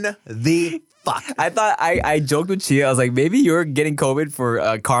in the fuck? I thought I joked with Chia. I was like, maybe you're getting COVID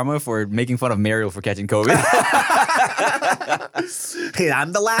for karma for making fun of Mariel for catching COVID. Hey,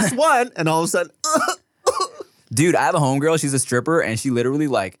 I'm the last one. And all of a sudden, dude, I have a homegirl. She's a stripper, and she literally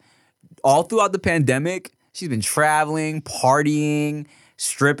like all throughout the pandemic, she's been traveling, partying,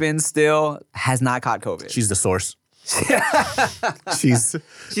 stripping. Still has not caught COVID. she's the source. She's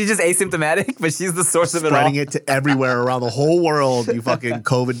She's just asymptomatic, but she's the source of it all. spreading it to everywhere around the whole world. You fucking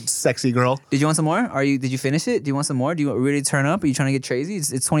COVID sexy girl. Did you want some more? Did you finish it? Do you want some more? Do you ready to turn up? Are you trying to get crazy? It's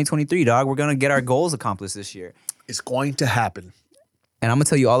 2023, dog. We're gonna get our goals accomplished this year. It's going to happen. And I'm gonna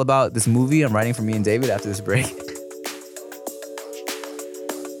tell you all about this movie I'm writing for me and David after this break.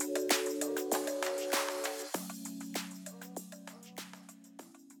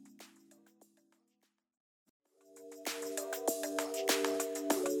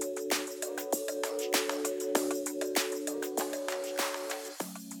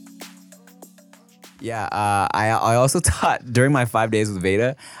 Yeah, I also taught during my 5 days with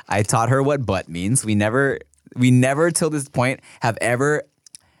Veda, I taught her what butt means. We never till this point have ever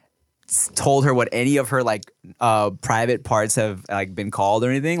told her what any of her like private parts have like been called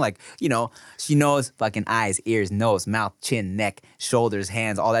or anything. Like, you know, she knows fucking eyes, ears, nose, mouth, chin, neck, shoulders,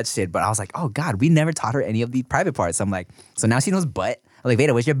 hands, all that shit. But I was like, oh God, we never taught her any of the private parts. So I'm like, so now she knows butt. I'm like,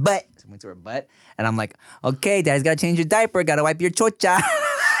 Veda, where's your butt? So I went to her butt and I'm like, okay, daddy's gotta change your diaper, gotta wipe your chocha.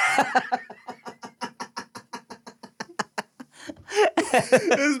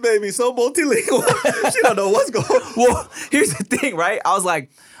 This baby so multilingual. She don't know what's going on. Well, here's the thing, right? I was like,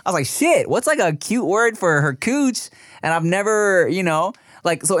 shit, what's like a cute word for her cooch? And I've never, you know,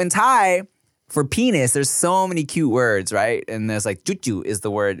 like, so in Thai, for penis, there's so many cute words, right? And there's like, chuchu is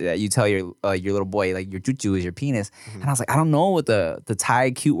the word that you tell your little boy, like your chuchu is your penis. Mm-hmm. And I was like, I don't know what the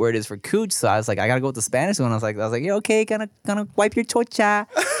Thai cute word is for cooch. So I was like, I gotta go with the Spanish one. I was like, yeah, okay, gonna wipe your chocha.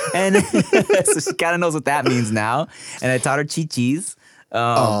 And so she kind of knows what that means now. And I taught her chichis.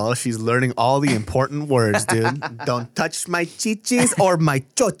 She's learning all the important words, dude. Don't touch my chichis or my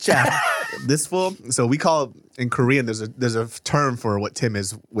chocha. This fool. So we call in Korean. There's a term for what Tim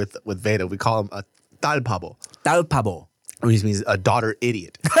is with Veda. We call him a talpabo. Talpabo, which means a daughter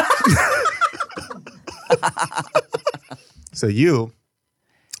idiot. So you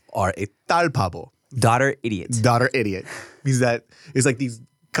are a talpabo. Daughter idiot. Daughter idiot. Means that it's like these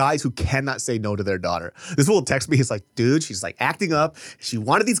guys who cannot say no to their daughter. This fool text me. He's like, dude, she's like acting up. She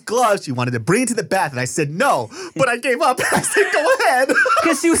wanted these gloves. She wanted to bring it to the bath. And I said, no, but I gave up. I said, go ahead.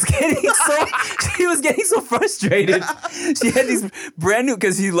 Because she was getting so frustrated. She had these brand new,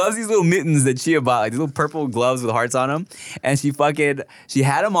 because she loves these little mittens that Chia bought, like these little purple gloves with hearts on them. And she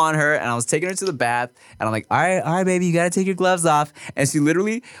had them on her, and I was taking her to the bath. And I'm like, all right, baby, you got to take your gloves off. And she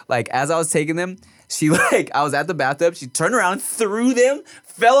literally, like, as I was taking them, I was at the bathtub, she turned around, threw them,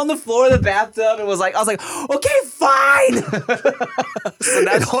 fell on the floor of the bathtub, and I was like, okay, fine. So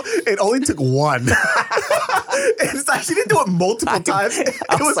it only took one. It's like she didn't do it multiple times.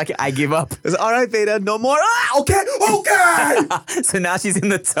 I was like, I give up. It was, all right, Veda, no more. Okay. So now she's in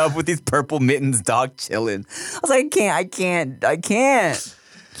the tub with these purple mittens, dog, chilling. I was like, I can't.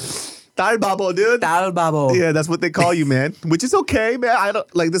 Talpabo, dude. Talpabo. Yeah, that's what they call you, man. Which is okay, man. I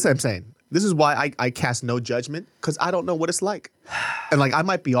don't like this. I'm saying. This is why I cast no judgment, because I don't know what it's like. And like, I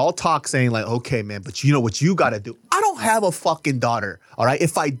might be all talk saying like, okay, man, but you know what you got to do. I don't have a fucking daughter, all right?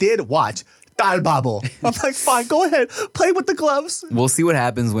 If I did, watch, talpabo. I'm like, fine, go ahead. Play with the gloves. We'll see what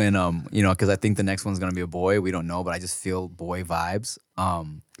happens when, because I think the next one's going to be a boy. We don't know, but I just feel boy vibes.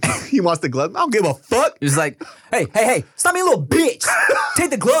 He wants the gloves. I don't give a fuck. It's like, hey, stop me, little bitch. Take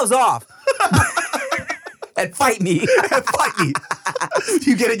the gloves off. And fight me.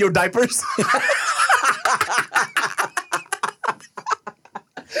 You get in your diapers?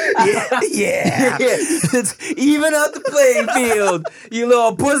 Yeah. It's even out the playing field. You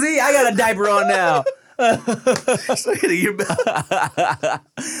little pussy. I got a diaper on now.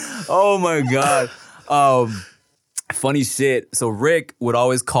 Oh my God. Funny shit. So Rick would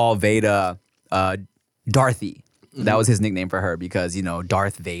always call Veda Dorothy. Mm-hmm. That was his nickname for her because,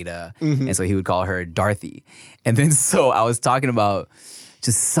 Darth Veda. Mm-hmm. And so he would call her Dorothy. And then so I was talking about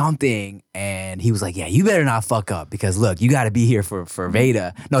just something and he was like, yeah, you better not fuck up because look, you got to be here for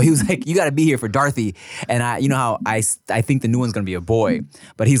Veda. No, he was like, you got to be here for Dorothy. And I how I think the new one's going to be a boy.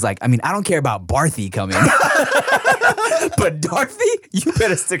 But he's like, I don't care about Barthy coming. But Dorothy, you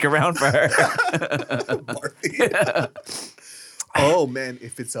better stick around for her. Barthy. Oh, man,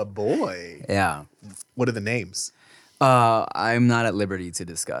 if it's a boy. Yeah. What are the names? I'm not at liberty to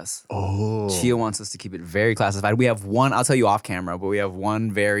discuss. Oh. Chia wants us to keep it very classified. We have one, I'll tell you off camera, but we have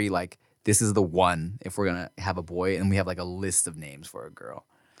one very like, this is the one if we're going to have a boy, and we have like a list of names for a girl.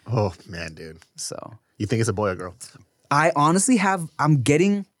 Oh, man, dude. So You think it's a boy or girl? I honestly I'm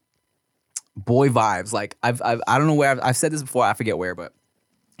getting boy vibes. Like I don't know where, I've said this before, I forget where, but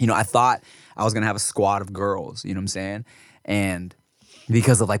you know, I thought I was going to have a squad of girls, you know what I'm saying? And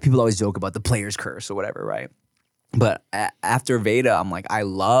because of like, people always joke about the player's curse or whatever, right? But after Veda, I'm like, I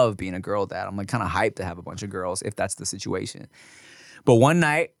love being a girl dad. I'm like kind of hyped to have a bunch of girls if that's the situation. But one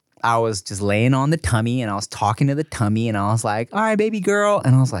night I was just laying on the tummy and I was talking to the tummy and I was like, all right, baby girl.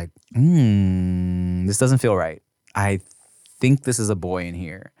 And I was like, this doesn't feel right. I think this is a boy in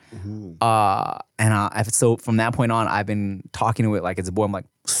here. So from that point on, I've been talking to it like it's a boy. I'm like,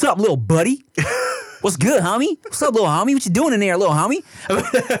 what's up, little buddy? What's good, homie? What's up, little homie? What you doing in there, little homie?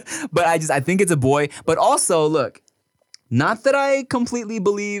 But I think it's a boy. But also, look, not that I completely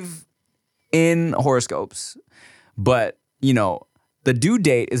believe in horoscopes, but, you know, the due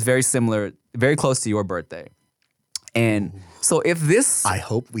date is very similar, very close to your birthday. And so if this... I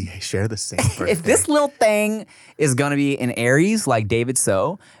hope we share the same birthday. If this little thing is going to be in Aries, like David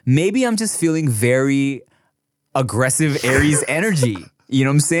So, maybe I'm just feeling very aggressive Aries energy. You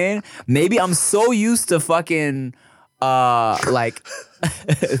know what I'm saying? Maybe I'm so used to fucking, like...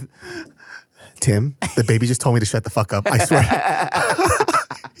 Tim, the baby just told me to shut the fuck up. I swear.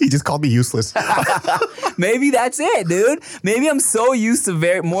 He just called me useless. Maybe that's it, dude. Maybe I'm so used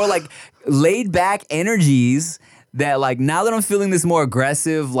to more like laid back energies that like now that I'm feeling this more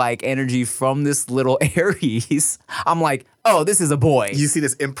aggressive like energy from this little Aries, I'm like, oh, this is a boy. You see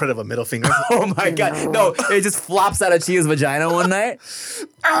this imprint of a middle finger? Oh my God. No, it just flops out of Chia's vagina one night.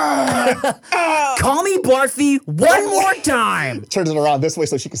 Call me Barthy one more time. Turns it around this way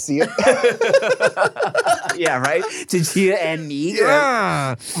so she can see it. Yeah, right? To Chia and me.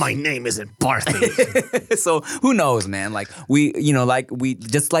 Yeah. My name isn't Barthy. So who knows, man? Like we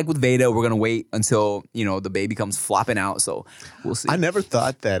just like with Veda, we're gonna wait until, you know, the baby comes flopping out. So we'll see. I never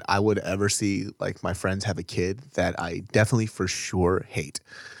thought that I would ever see like my friends have a kid that I definitely for sure hate.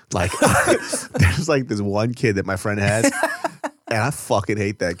 Like there's like this one kid that my friend has. And I fucking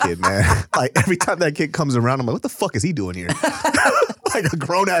hate that kid, man. Like every time that kid comes around, I'm like, what the fuck is he doing here? Like a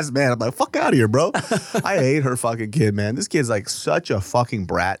grown ass man. I'm like, fuck out of here, bro. I hate her fucking kid, man. This kid's like such a fucking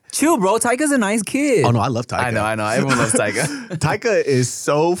brat. Chill, bro. Tyka's a nice kid. Oh no, I love Tyka. I know. Everyone loves Tyka. Tyka is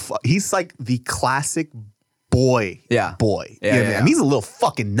so he's like the classic boy. Yeah. Boy. Yeah, You know what I mean? yeah. I mean, he's a little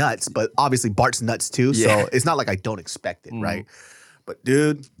fucking nuts, but obviously Bart's nuts too. Yeah. So it's not like I don't expect it, right? But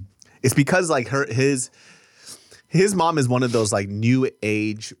dude, it's because like his mom is one of those like new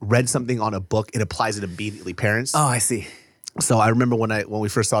age, read something on a book, it applies it immediately parents. Oh, I see. So I remember when we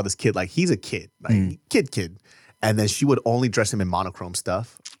first saw this kid, like he's a kid, like kid. And then she would only dress him in monochrome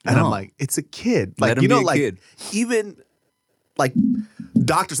stuff. And I'm like, it's a kid. Like, Let him you know, be a like kid. even like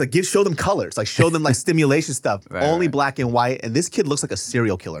doctors, like show them colors, like show them like stimulation stuff, only black and white. And this kid looks like a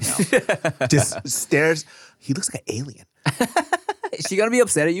serial killer now. Just stares. He looks like an alien. Is she gonna be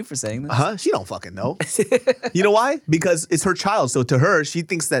upset at you for saying this? Huh? She don't fucking know. You know why? Because it's her child. So to her, she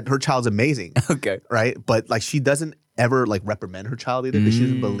thinks that her child's amazing. Okay. Right? But like she doesn't ever like reprimand her child either because she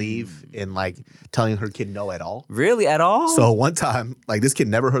doesn't believe in like telling her kid no at all. Really? At all? So one time, like this kid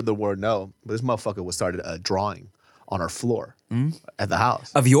never heard the word no, but this motherfucker was started drawing on our floor at the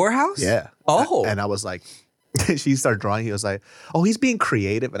house. Of your house? Yeah. Oh. And I was like, she started drawing. He was like, oh, he's being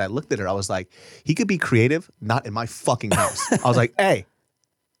creative. And I looked at her. I was like, he could be creative, not in my fucking house. I was like, hey,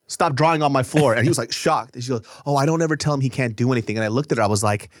 stop drawing on my floor. And he was like shocked. And she goes, oh, I don't ever tell him he can't do anything. And I looked at her. I was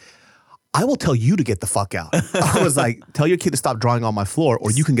like, I will tell you to get the fuck out. I was like, tell your kid to stop drawing on my floor or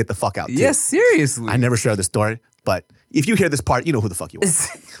you can get the fuck out too. Yes, seriously. I never share this story, but if you hear this part, you know who the fuck you are.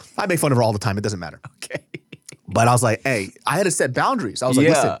 I make fun of her all the time. It doesn't matter. Okay. But I was like, hey, I had to set boundaries. I was like,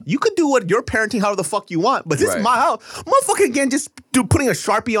 listen, you could do what you're parenting however the fuck you want, but this is my house. Motherfucker again just putting a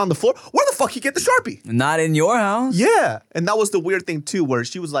Sharpie on the floor. Where the fuck you get the Sharpie? Not in your house. Yeah. And that was the weird thing too, where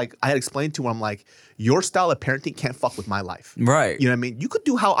she was like, I had explained to her, I'm like, your style of parenting can't fuck with my life. Right. You know what I mean? You could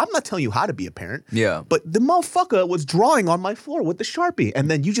do I'm not telling you how to be a parent. Yeah. But the motherfucker was drawing on my floor with the Sharpie and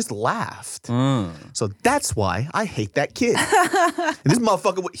then you just laughed. So that's why I hate that kid. And this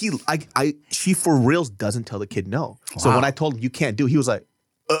motherfucker, she for reals doesn't tell the kid no. So when I told him you can't do it, he was like,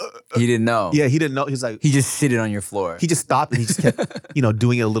 He didn't know. yeah, he didn't know. He was like, He just shitted on your floor. he just stopped and he just kept,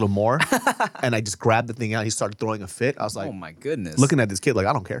 doing it a little more. And I just grabbed the thing out. He started throwing a fit. I was like, Oh my goodness. looking at this kid like,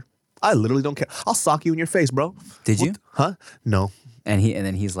 I don't care. I literally don't care. I'll sock you in your face, bro. Did you? Huh? No. And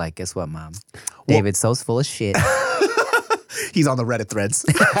then he's like, guess what, Mom? David So's full of shit. He's on the Reddit threads.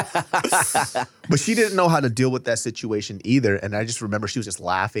 But she didn't know how to deal with that situation either. And I just remember she was just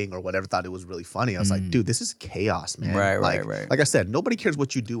laughing or whatever, thought it was really funny. I was like, dude, this is chaos, man. Right. Like I said, nobody cares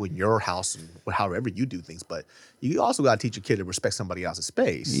what you do in your house and however you do things, but you also got to teach your kid to respect somebody else's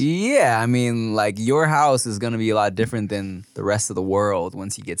space. Yeah, I mean, like your house is gonna be a lot different than the rest of the world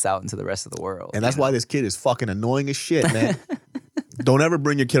once he gets out into the rest of the world. And that's why this kid is fucking annoying as shit, man. Don't ever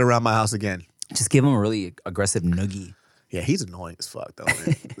bring your kid around my house again. Just give him a really aggressive noogie. Yeah, he's annoying as fuck, though,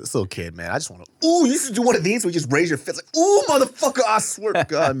 man. This little kid, man. I just want to, ooh, you should do one of these where you just raise your fist like, ooh, motherfucker, I swear to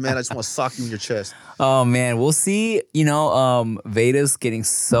God, man, I just want to sock you in your chest. Oh, man, we'll see. You know, Veda's getting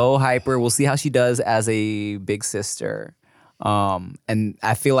so hyper. We'll see how she does as a big sister. And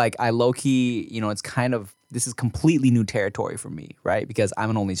I feel like I low-key, you know, it's kind of, this is completely new territory for me, right? Because I'm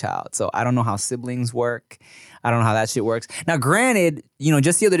an only child. So I don't know how siblings work. I don't know how that shit works. Now, granted, you know,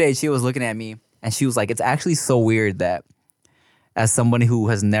 just the other day, she was looking at me and she was like, it's actually so weird that as somebody who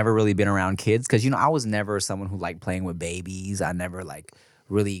has never really been around kids, because, you know, I was never someone who liked playing with babies. I never, like,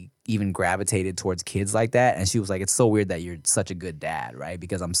 really even gravitated towards kids like that. And she was like, it's so weird that you're such a good dad, right?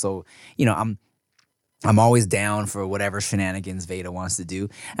 Because I'm so, you know, I'm always down for whatever shenanigans Veda wants to do.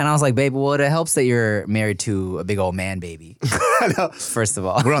 And I was like, babe, well, it helps that you're married to a big old man baby. I know. First of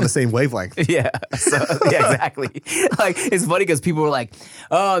all. We're on the same wavelength. Yeah. Yeah, exactly. Like, it's funny because people were like,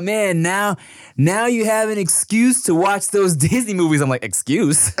 oh, man, now you have an excuse to watch those Disney movies. I'm like,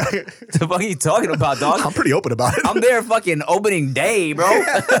 excuse? The fuck are you talking about, dog? I'm pretty open about it. I'm there fucking opening day, bro.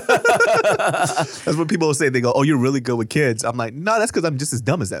 That's what people will say. They go, oh, you're really good with kids. I'm like, no, that's because I'm just as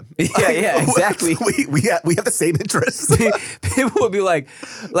dumb as them. Yeah, exactly. We have the same interests. People would be like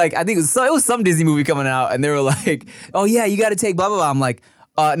I think it was some Disney movie coming out, and they were like, "Oh yeah, you got to take blah blah blah." I'm like,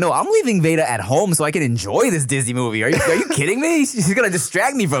 no, I'm leaving Veda at home so I can enjoy this Disney movie. Are you kidding me? She's gonna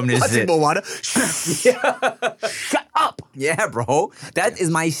distract me from this shit. Moana. Shut up. Yeah, bro, that is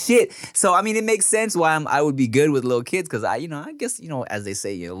my shit. So I mean, it makes sense why I would be good with little kids because I guess as they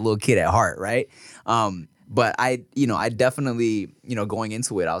say, a little kid at heart, right? But I definitely, going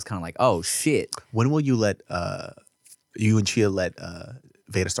into it, I was kind of like, oh, shit. When will you let, you and Chia let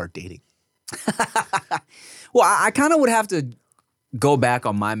Veda start dating? Well, I kind of would have to go back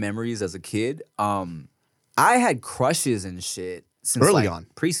on my memories as a kid. I had crushes and shit since early on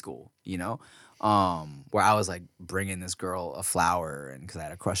preschool, where I was like bringing this girl a flower and because I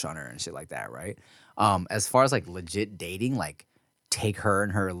had a crush on her and shit like that, right? As far as like legit dating, like, take her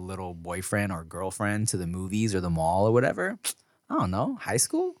and her little boyfriend or girlfriend to the movies or the mall or whatever. I don't know, high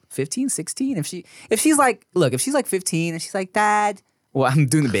school, 15, 16. If she's like 15 and she's like, Dad. Well, I'm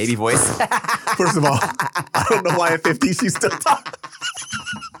doing the baby voice. First of all, I don't know why at 15 she's still talking.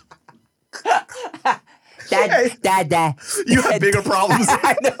 Dad. You have bigger problems.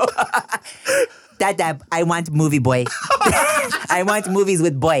 I know. Dad, I want movie boy. I want movies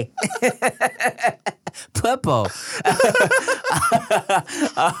with boy. Purple.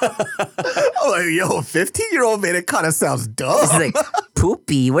 Oh, yo, 15-year-old man, it kind of sounds dumb. It's like,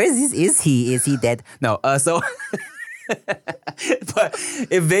 Poopy, where is he? Is he dead? No, so... But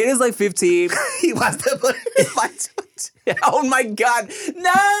if Veda's like 15... He wants to put it in my touch. Oh my God,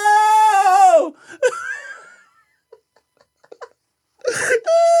 no!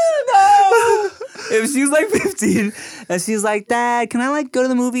 No! If she's like 15 and she's like, Dad, can I like go to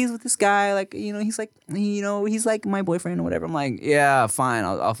the movies with this guy? Like, he's like my boyfriend or whatever. I'm like, yeah, fine.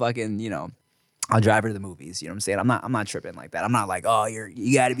 I'll fucking, I'll drive her to the movies. You know what I'm saying? I'm not tripping like that. I'm not like, oh,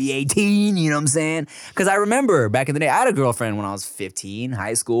 you got to be 18. You know what I'm saying? Because I remember back in the day, I had a girlfriend when I was 15,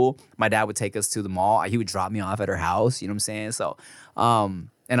 high school. My dad would take us to the mall. He would drop me off at her house. You know what I'm saying? So, and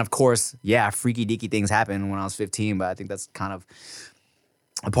of course, yeah, freaky deaky things happened when I was 15, but I think that's kind of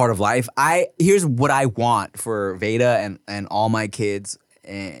a part of life. Here's what I want for Veda and all my kids,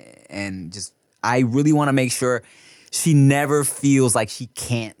 and just I really want to make sure she never feels like she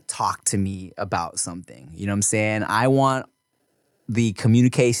can't talk to me about something. You know what I'm saying? I want the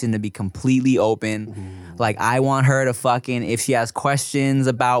communication to be completely open. Ooh. Like, I want her to fucking, if she has questions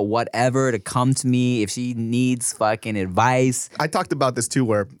about whatever, to come to me. If she needs fucking advice. I talked about this too,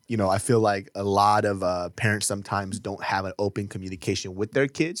 where, I feel like a lot of parents sometimes don't have an open communication with their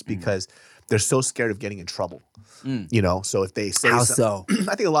kids because they're so scared of getting in trouble. So if they say How so?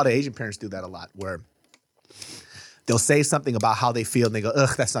 I think a lot of Asian parents do that a lot, where they'll say something about how they feel and they go,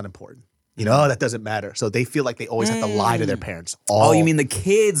 ugh, that's not important. That doesn't matter. So they feel like they always have to lie to their parents. Oh, you mean the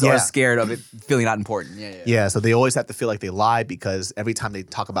kids are scared of it feeling not important? Yeah, so they always have to feel like they lie because every time they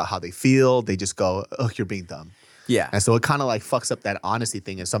talk about how they feel, they just go, ugh, you're being dumb. Yeah. And so it kind of like fucks up that honesty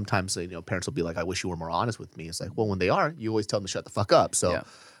thing. And sometimes, parents will be like, I wish you were more honest with me. It's like, well, when they are, you always tell them to shut the fuck up. So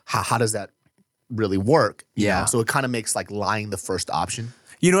how does that really work. You Yeah. know? So it kind of makes like lying the first option.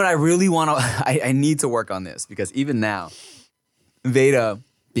 You know what I really want to, I need to work on this because even now, Veda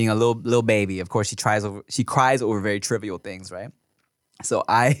being a little baby, of course she cries over very trivial things, right? So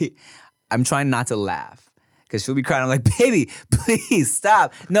I'm trying not to laugh. Because she'll be crying. I'm like, baby, please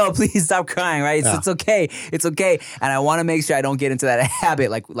stop. No, please stop crying, right? It's okay. It's okay. And I want to make sure I don't get into that habit.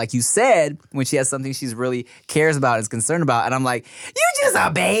 Like you said, when she has something she's really cares about, is concerned about. And I'm like, you just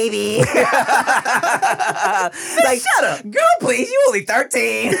a baby. Like, shut up. Girl, please, you only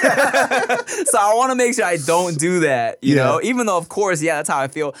 13. So I want to make sure I don't do that, you know? Even though, of course, that's how I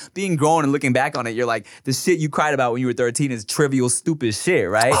feel. Being grown and looking back on it, you're like, the shit you cried about when you were 13 is trivial, stupid shit,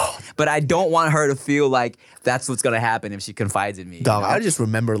 right? But I don't want her to feel like that's what's gonna happen if she confides in me. Dog, you know? I just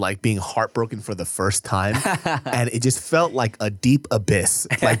remember like being heartbroken for the first time, and it just felt like a deep abyss.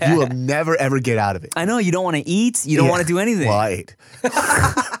 Like you will never ever get out of it. I know you don't want to eat. You don't want to do anything. Well, I ate.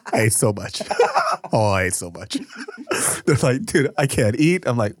 I ate so much. Oh, I ate so much. They're like, dude, I can't eat.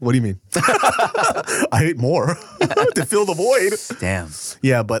 I'm like, what do you mean? I ate more to fill the void. Damn.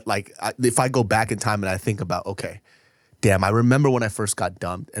 Yeah, but like, if I go back in time and I think about, okay, damn, I remember when I first got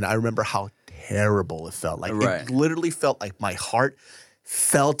dumped, and I remember how terrible it felt. Like Right. it literally felt like my heart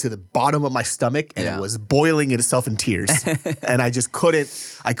fell to the bottom of my stomach and Yeah. it was boiling itself in tears. And I just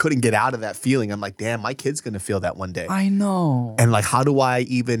couldn't get out of that feeling. I'm like, damn, my kid's gonna feel that one day. I know. And like, how do I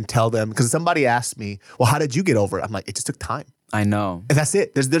even tell them? Because somebody asked me, well, how did you get over it? I'm like, it just took time. I know. And that's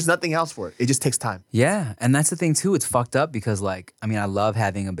it. There's nothing else for it. It just takes time. Yeah, and that's the thing too. It's fucked up because like, I mean, I love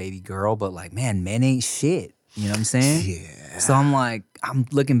having a baby girl, but like, man, men ain't shit. You know what I'm saying? Yeah. So I'm like, I'm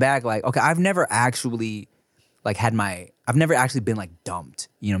looking back like, okay, I've never actually been like dumped.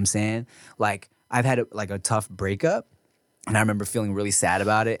 You know what I'm saying? Like I've had a tough breakup, and I remember feeling really sad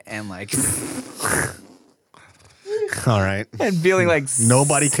about it, and like, All right. and feeling like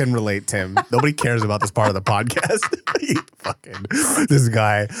Nobody can relate, Tim. Nobody cares about this part of the podcast. Fucking this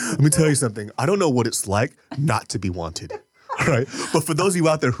guy. Let me tell you something. I don't know what it's like not to be wanted. All right. But for those of you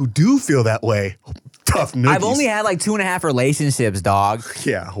out there who do feel that way, tough noogies. I've only had like 2.5 relationships, dog.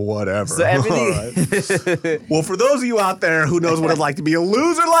 Yeah, whatever. So everything. All right. Well, for those of you out there who knows what it's like to be a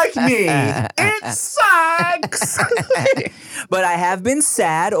loser like me, it sucks. But I have been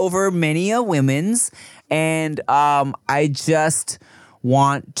sad over many a women's, and I just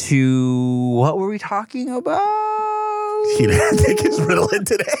want to. What were we talking about? You didn't think it's Ritalin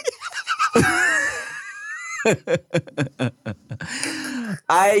today?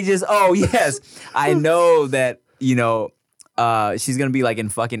 I know that, you know, she's gonna be like in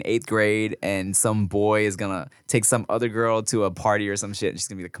fucking 8th grade, and some boy is gonna take some other girl to a party or some shit, and she's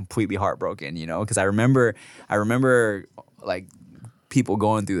gonna be like completely heartbroken, you know, because I remember like people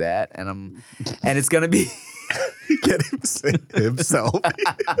going through that, and it's gonna be. He can't even say himself.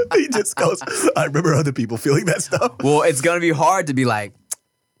 He just goes, I remember other people feeling that stuff. Well, it's gonna be hard to be like,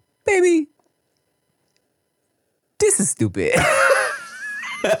 baby, this is stupid.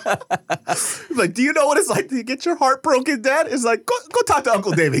 Like, do you know what it's like to get your heart broken, Dad? It's like, go talk to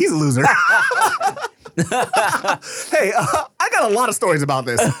Uncle David. He's a loser. Hey, I got a lot of stories about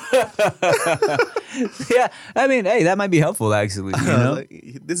this. Yeah, I mean, hey, that might be helpful actually. You know,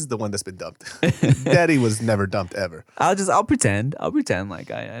 This is the one that's been dumped. Daddy was never dumped ever. I'll pretend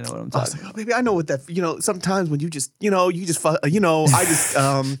like I know what I'm I was talking. like, oh, baby, I know what that, sometimes when I just,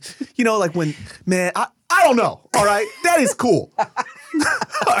 like when, man, I don't know. All right. Daddy's cool. All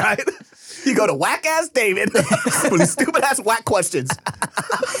right. You go to whack ass David with these stupid ass whack questions.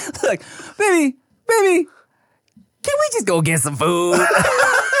 Like, baby, can we just go get some food?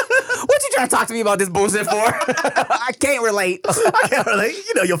 What you trying to talk to me about this bullshit for? I can't relate. I can't relate.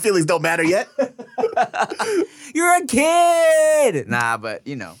 Your feelings don't matter yet. You're a kid. Nah, but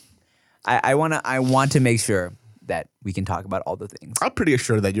I want to make sure that we can talk about all the things. I'm pretty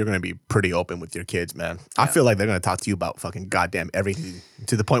sure that you're going to be pretty open with your kids, man. I feel like they're going to talk to you about fucking goddamn everything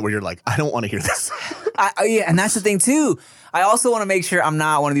to the point where you're like, I don't want to hear this. Yeah, and that's the thing too. I also want to make sure I'm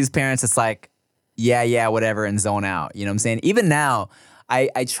not one of these parents that's like, yeah, whatever, and zone out. You know what I'm saying? Even now,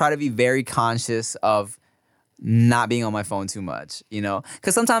 I try to be very conscious of not being on my phone too much,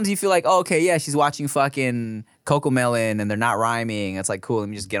 Because sometimes you feel like, oh, okay, yeah, she's watching fucking Cocomelon and they're not rhyming. It's like, cool, let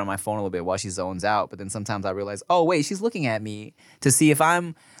me just get on my phone a little bit while she zones out. But then sometimes I realize, oh, wait, she's looking at me to see if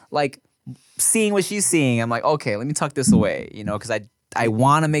I'm, like, seeing what she's seeing. I'm like, okay, let me tuck this away, Because I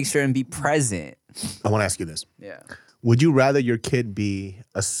want to make sure and be present. I want to ask you this. Yeah. Would you rather your kid be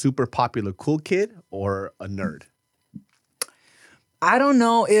a super popular cool kid or a nerd? I don't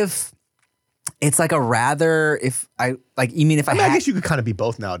know if it's like a rather if I like. You mean if I I had? guess you could kind of be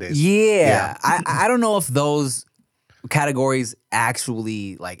both nowadays. Yeah. I don't know if those categories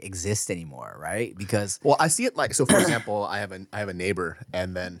actually like exist anymore, right? Because Well, I see it like so. For example, I have a neighbor,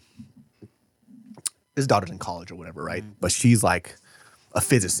 and then his daughter's in college or whatever, right? But she's like a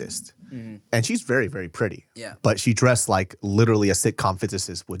physicist, and she's very, very pretty. Yeah. But she dressed like literally a sitcom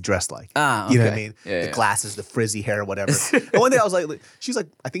physicist would dress like. Ah, You know what I okay. mean? Yeah, the yeah. glasses, the frizzy hair, whatever. And one day I was like, she's like,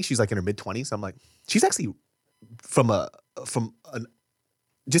 I think she's like in her mid-20s. I'm like, she's actually from an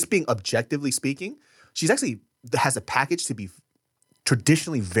just being objectively speaking, she's actually has a package to be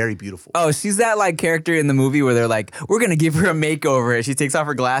traditionally very beautiful. oh, she's that like character in the movie where they're like, we're gonna give her a makeover, and she takes off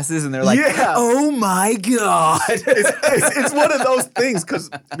her glasses, and they're like, Yeah. oh my god. It's one of those things because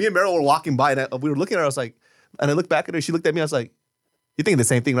me and Meryl were walking by and we were looking at her. I was like, and I looked back at her. She looked at me. I was like, you're thinking the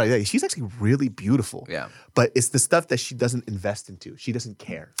same thing, right? Yeah, she's actually really beautiful. Yeah. But it's the stuff that she doesn't invest into. She doesn't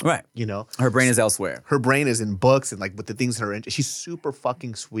care. Right. You know? Her brain is elsewhere. Her brain is in books and like with the things in her interest. She's super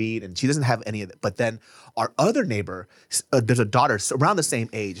fucking sweet and she doesn't have any of that. But then our other neighbor, there's a daughter around the same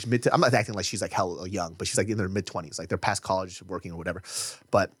age. I'm not acting like she's like hella young, but she's like in their mid-20s. Like they're past college, working or whatever.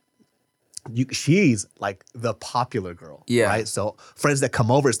 But she's like the popular girl, Yeah. right? So friends that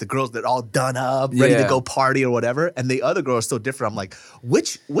come over, it's the girls that are all done up, ready to Yeah. go party or whatever. And the other girl is so different. I'm like,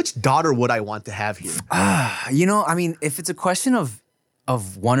 which daughter would I want to have here? You know, I mean, if it's a question of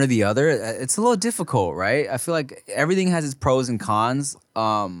one or the other, it's a little difficult, right? I feel like everything has its pros and cons.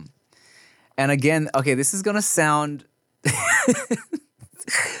 And again, okay, this is gonna sound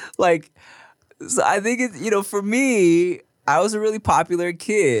like, so I think it, you know, for me, I was a really popular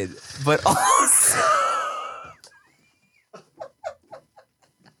kid, but also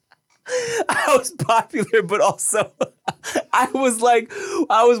I was popular, but also I was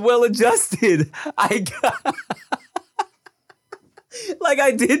well adjusted. I got like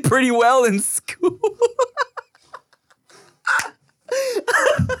I did pretty well in school.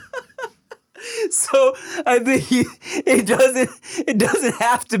 So I think it doesn't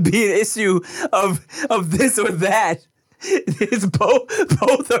have to be an issue of this or that. It's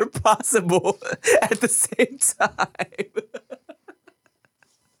both are possible at the same time.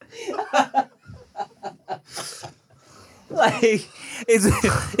 Like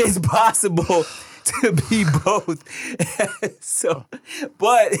it's possible to be both. So,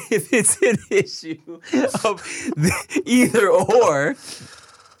 but if it's an issue of either or,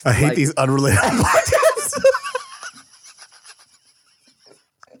 I hate Like- these unrelated podcasts.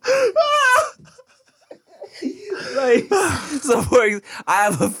 like, so I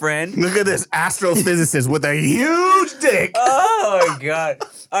have a friend. Look at this astrophysicist with a huge dick. Oh my god!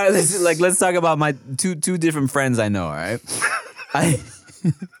 All right, let's talk about my two different friends I know. All right, I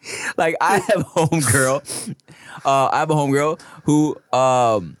have a homegirl. I have a homegirl who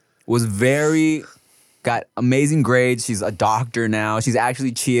was got amazing grades. She's a doctor now. She's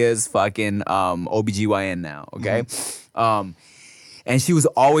actually Chia's fucking OBGYN now. Okay. And she was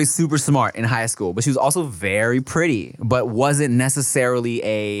always super smart in high school, but she was also very pretty, but wasn't necessarily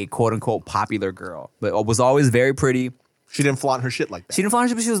a quote unquote popular girl, but was always very pretty. She didn't flaunt her shit like that. She didn't find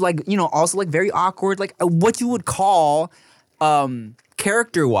her, but she was like, you know, also like very awkward, like what you would call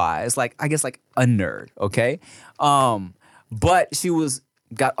character wise, like I guess like a nerd, okay? But she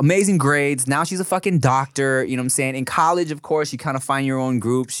got amazing grades. Now she's a fucking doctor, you know what I'm saying? In college, of course, you kind of find your own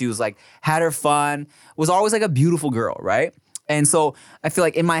group. She was like, had her fun, was always like a beautiful girl, right? And so I feel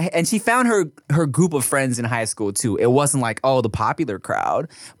like and she found her group of friends in high school too. It wasn't like, oh, the popular crowd,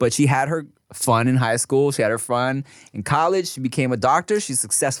 but she had her fun in high school. She had her fun in college. She became a doctor. She's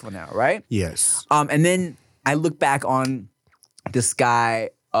successful now, right? Yes. And then I look back on this guy,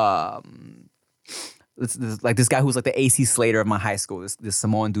 this guy who's like the AC Slater of my high school, this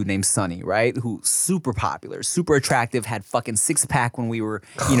Samoan dude named Sonny, right? Who's super popular, super attractive, had fucking six-pack when we were,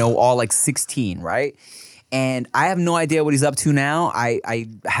 you know, all like 16, right? And I have no idea what he's up to now. I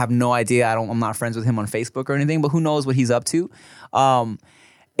have no idea. I'm not friends with him on Facebook or anything, but who knows what he's up to?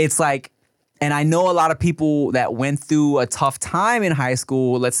 It's like, and I know a lot of people that went through a tough time in high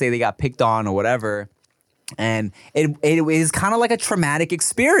school. Let's say they got picked on or whatever. And it is kind of like a traumatic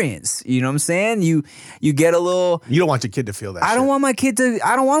experience. You know what I'm saying? You get a little. You don't want your kid to feel that. I don't want my kid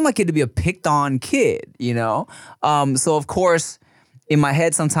to be a picked on kid. You know. So of course, in my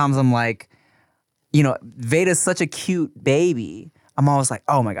head, sometimes I'm like, you know, Veda's such a cute baby. I'm always like,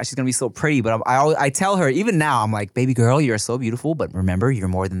 oh my gosh, she's gonna be so pretty. But I tell her, even now, I'm like, baby girl, you're so beautiful, but remember, you're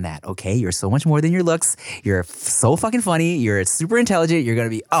more than that, okay? You're so much more than your looks. You're so fucking funny. You're super intelligent. You're gonna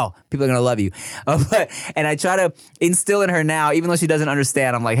be, people are gonna love you. And I try to instill in her now, even though she doesn't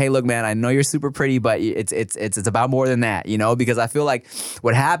understand. I'm like, hey, look, man, I know you're super pretty, but it's about more than that, you know? Because I feel like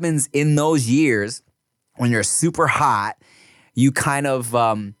what happens in those years when you're super hot, you kind of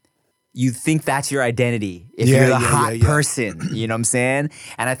you think that's your identity if Yeah, you're the yeah, hot yeah. person. You know what I'm saying?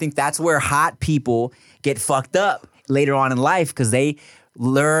 And I think that's where hot people get fucked up later on in life because they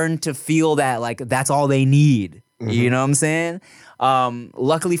learn to feel that like that's all they need. You know what I'm saying?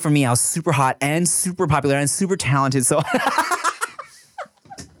 Luckily for me, I was super hot and super popular and super talented. So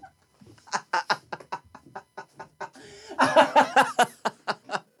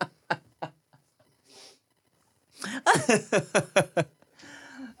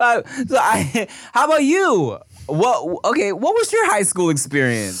how about you? What was your high school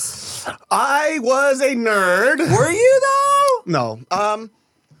experience? I was a nerd. Were you though? No.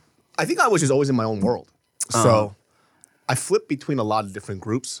 I think I was just always in my own world. So I flipped between a lot of different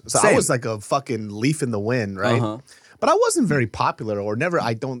groups. So I Same. was like a fucking leaf in the wind, right? But I wasn't very popular or never,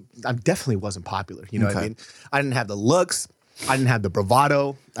 I definitely wasn't popular. You know what I Okay. mean? I didn't have the looks. I didn't have the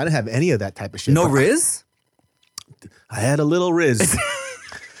bravado. I didn't have any of that type of shit. No But Riz? I had a little Riz.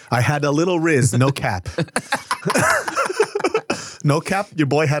 I had a little Riz, no cap. No cap, your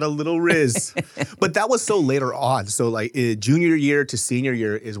boy had a little Riz. But that was so later on. So like junior year to senior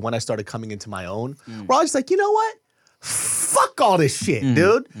year is when I started coming into my own. Where I was like, you know what? Fuck all this shit,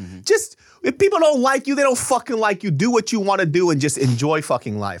 dude. Just if people don't like you, they don't fucking like you. Do what you want to do and just enjoy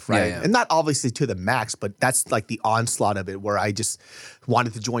fucking life, right? Yeah. And not obviously to the max, but that's like the onslaught of it where I just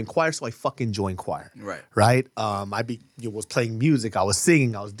wanted to join choir, so I fucking joined choir. Right. Right? Was playing music, I was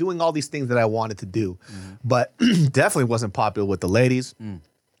singing, I was doing all these things that I wanted to do. But definitely wasn't popular with the ladies.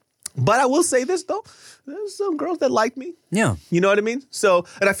 But I will say this though, there's some girls that like me. Yeah. You know what I mean? So,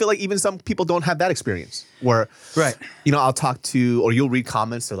 and I feel like even some people don't have that experience where, Right. you know, I'll talk to, or you'll read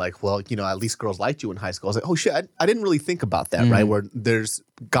comments, they're like, well, you know, at least girls liked you in high school. I was like, oh shit, I didn't really think about that, right? Where there's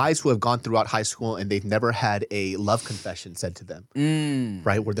guys who have gone throughout high school and they've never had a love confession said to them,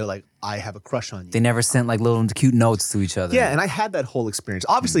 right? Where they're like, I have a crush on you. They never sent like little cute notes to each other. Yeah, and I had that whole experience.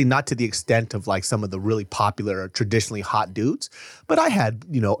 Obviously, not to the extent of like some of the really popular or traditionally hot dudes, but I had,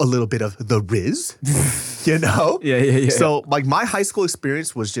 you know, a little bit of the Riz, you know? Yeah. So like my high school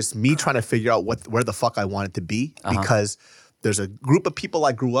experience was just me trying to figure out where the fuck I wanted to be because there's a group of people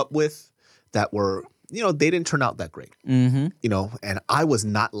I grew up with that were, you know, they didn't turn out that great, you know, and I was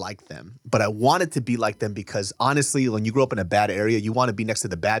not like them, but I wanted to be like them because honestly, when you grow up in a bad area, you want to be next to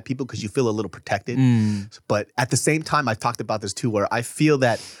the bad people because you feel a little protected. But at the same time, I've talked about this too, where I feel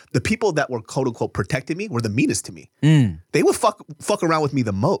that the people that were quote unquote protecting me were the meanest to me. They would fuck around with me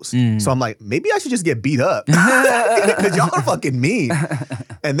the most. So I'm like, maybe I should just get beat up because y'all are fucking mean.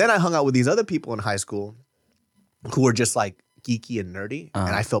 And then I hung out with these other people in high school who were just like geeky and nerdy,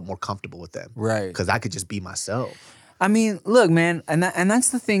 and I felt more comfortable with them. Right. Because I could just be myself. I mean, look, man, and that's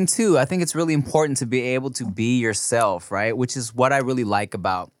the thing too. I think it's really important to be able to be yourself, right? Which is what I really like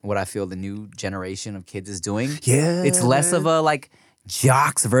about what I feel the new generation of kids is doing. Yeah, It's less of a like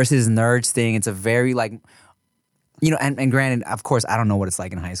jocks versus nerds thing. It's a very like, you know, and granted, of course, I don't know what it's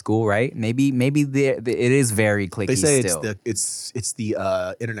like in high school, right? Maybe it is very cliquey They say still. it's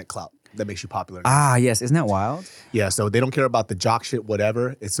the internet clout that makes you popular. Ah, yes. Isn't that wild? Yeah, so they don't care about the jock shit,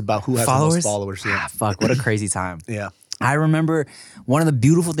 whatever. It's about who has the most followers. Yeah. Ah, fuck, what a crazy time. Yeah. I remember one of the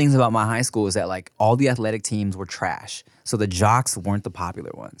beautiful things about my high school is that like all the athletic teams were trash. So the jocks weren't the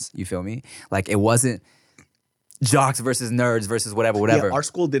popular ones. You feel me? Like it wasn't jocks versus nerds versus whatever. Yeah, our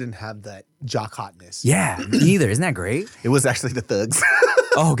school didn't have that jock hotness. Yeah, me either. Isn't that great? It was actually the thugs.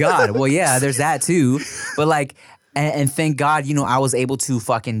 Oh God. Well, yeah, there's that too. But like, and thank God, you know, I was able to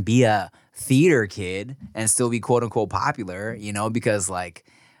fucking be a theater kid and still be quote unquote popular, you know, because like,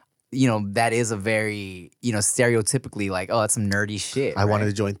 you know, that is a very, you know, stereotypically like, oh, that's some nerdy shit. I wanted right?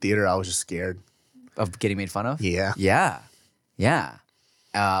 to join theater. I was just scared. Of getting made fun of? Yeah. Yeah.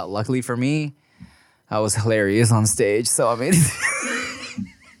 Luckily for me, I was hilarious on stage. So I mean,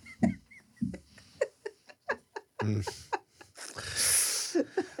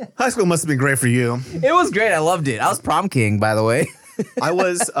 High school must have been great for you. it was great. I loved it. I was prom king, by the way. I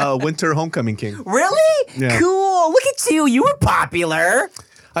was winter homecoming king. Really? Yeah. Cool. Look at you. You were popular.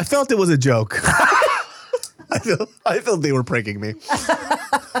 I felt it was a joke. I felt they were pranking me.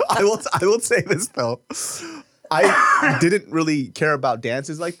 I will say this though. I didn't really care about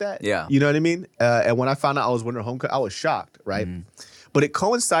dances like that. Yeah. You know what I mean? And when I found out I was winter homecoming, I was shocked, right? But it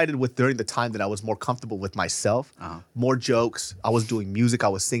coincided with during the time that I was more comfortable with myself, more jokes. I was doing music, I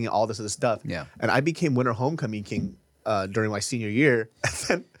was singing, all this other stuff. Yeah. And I became winter homecoming king during my senior year. And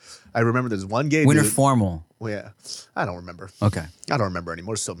then I remember there's one gay Winter dude. formal. Well, yeah. I don't remember. Okay. I don't remember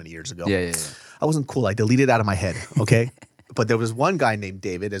anymore. So many years ago. Yeah. I wasn't cool. I deleted it out of my head, okay? But there was one guy named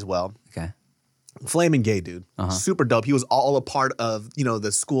David as well. Okay. Flaming gay dude. Super dope. He was all a part of, you know,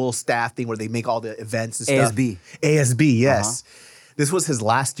 the school staff thing where they make all the events and stuff. ASB. ASB, yes. This was his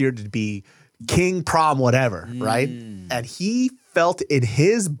last year to be king prom whatever, right? And he felt in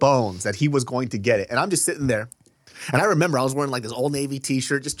his bones that he was going to get it. And I'm just sitting there. And I remember I was wearing like this Old Navy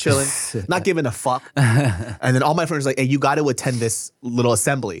t-shirt, just chilling, not giving a fuck. And then all my friends were like, hey, you got to attend this little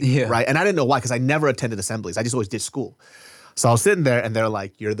assembly, right? And I didn't know why, because I never attended assemblies. I just always did school. So I was sitting there and they're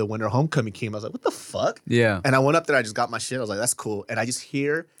like, you're the winter homecoming king. I was like, what the fuck? Yeah. And I went up there, I just got my shit. I was like, that's cool. And I just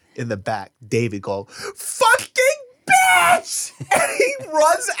hear in the back, David go, fucking bitch! And he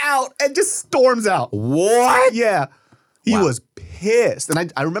runs out and just storms out. What? Yeah. He Wow. was pissed.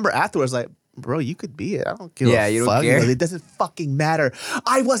 And I remember afterwards, like, bro, you could be it. I don't give a you don't fuck. care? Like, it doesn't fucking matter.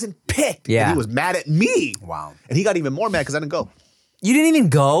 I wasn't picked. Yeah. And he was mad at me. Wow. And he got even more mad because I didn't go. You didn't even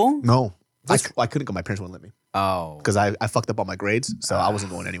go? No. I couldn't go. My parents wouldn't let me. Oh. Because I fucked up all my grades, so I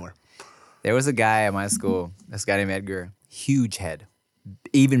wasn't going anywhere. There was a guy at my school, this guy named Edgar, huge head,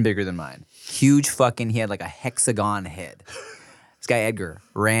 even bigger than mine. Huge fucking, he had like a hexagon head. This guy Edgar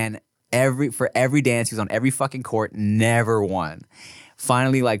ran for every dance, he was on every fucking court, never won.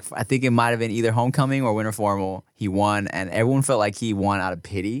 Finally, like, I think it might have been either homecoming or winter formal, he won, and everyone felt like he won out of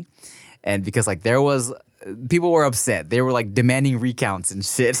pity. And because like people were upset. They were like demanding recounts and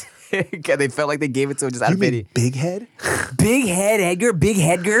shit. They felt like they gave it to him just out You of pity. mean big head? Big head, Edgar, big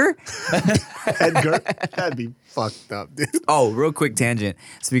Edgar. Edgar? That'd be fucked up, dude. Oh, real quick tangent.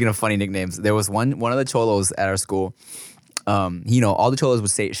 Speaking of funny nicknames, there was one of the cholos at our school. All the cholos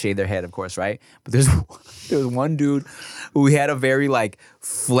would shave their head, of course, right? But there was one dude who had a very like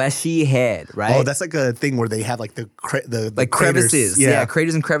fleshy head, right? Oh, that's like a thing where they have like the like craters. crevices, yeah,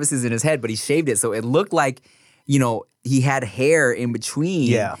 craters and crevices in his head. But he shaved it, so it looked like he had hair in between.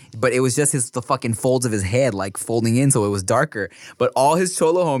 Yeah. But it was just the fucking folds of his head like folding in, so it was darker. But all his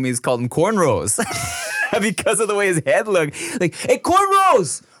cholo homies called him cornrows because of the way his head looked. Like, hey,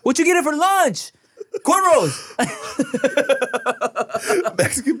 cornrows, what you getting for lunch? Cornrows.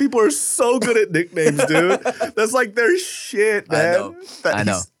 Mexican people are so good at nicknames, dude. That's like their shit, man. I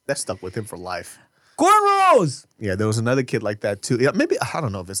know. That stuck with him for life. Cornrows. Yeah, there was another kid like that too. Yeah, maybe I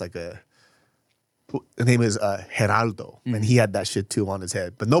don't know if it's like his name is Geraldo, and he had that shit too on his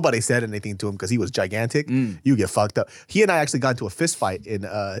head. But nobody said anything to him because he was gigantic. You get fucked up. He and I actually got into a fist fight in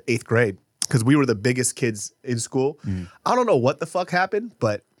 8th grade because we were the biggest kids in school. I don't know what the fuck happened,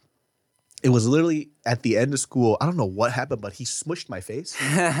 but it was literally at the end of school. I don't know what happened, but he smushed my face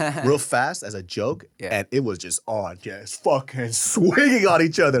real fast as a joke, and it was just on, just fucking swinging on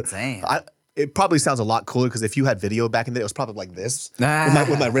each other. Damn. It probably sounds a lot cooler because if you had video back in the day, it was probably like this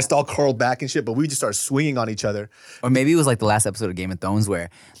with my wrist all curled back and shit. But we just started swinging on each other. Or maybe it was like the last episode of Game of Thrones where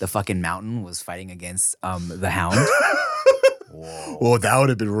the fucking mountain was fighting against the hound. Well, that would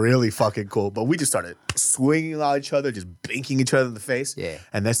have been really fucking cool. But we just started swinging on each other, just binking each other in the face. Yeah.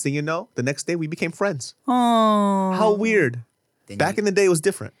 And next thing you know, the next day we became friends. Oh. How weird. Back in the day, it was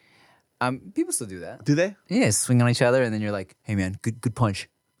different. People still do that. Do they? Yeah, swing on each other, and then you're like, "Hey, man, good punch."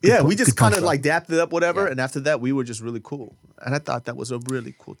 Yeah, we just kind of bro. like dapped it up, whatever. Yeah. And after that, we were just really cool. And I thought that was a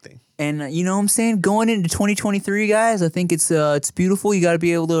really cool thing. And you know what I'm saying? Going into 2023, guys, I think it's beautiful. You got to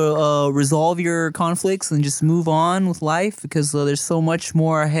be able to resolve your conflicts and just move on with life because there's so much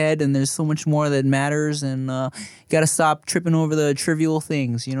more ahead and there's so much more that matters. And you got to stop tripping over the trivial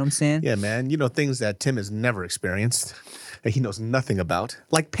things. You know what I'm saying? Yeah, man. You know, things that Tim has never experienced that he knows nothing about,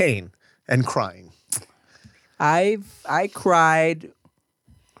 like pain and crying. I cried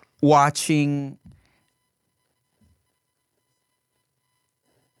watching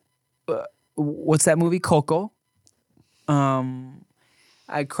what's that movie? Coco.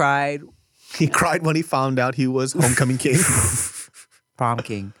 I cried. He cried when he found out he was homecoming king. Prom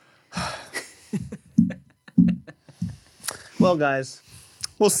king. Well, guys,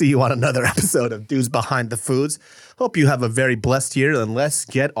 we'll see you on another episode of Dudes Behind the Foods. Hope you have a very blessed year, and let's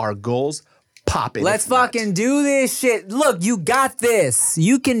get our goals popping. Let's fucking do this shit. Look, you got this.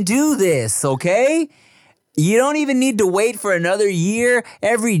 You can do this, okay? You don't even need to wait for another year.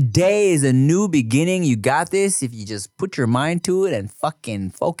 Every day is a new beginning. You got this if you just put your mind to it and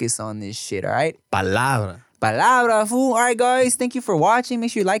fucking focus on this shit, all right? Palabra. Palabra, fool. All right, guys. Thank you for watching.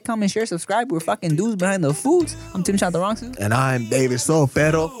 Make sure you like, comment, share, subscribe. We're fucking Dudes Behind the Foods. I'm Tim Chantarangsu. And I'm David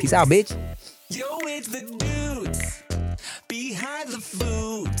Sopero. Peace out, bitch. Yo, it's the dudes behind the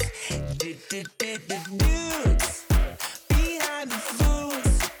foods. Dudes behind the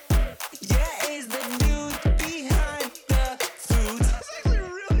foods. Yeah, it's the dudes behind the foods. That's actually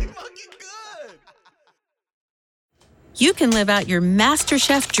really fucking good. You can live out your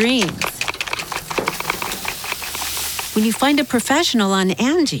MasterChef dreams when you find a professional on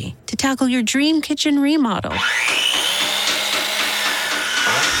Angie to tackle your dream kitchen remodel.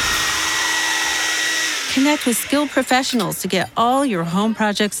 Connect with skilled professionals to get all your home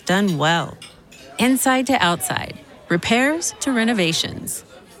projects done well. Inside to outside, repairs to renovations.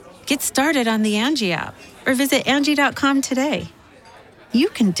 Get started on the Angie app or visit Angie.com today. You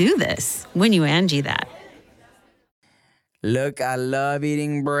can do this when you Angie that. Look, I love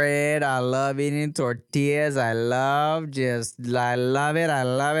eating bread. I love eating tortillas. I love it,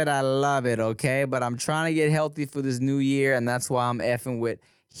 okay? But I'm trying to get healthy for this new year, and that's why I'm effing with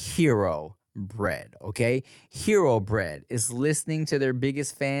Hero Bread, okay? Hero Bread is listening to their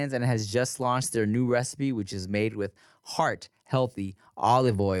biggest fans and has just launched their new recipe, which is made with heart-healthy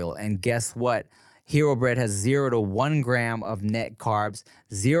olive oil. And guess what? Hero Bread has 0 to 1 gram of net carbs,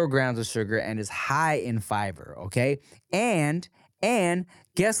 0 grams of sugar, and is high in fiber, okay? And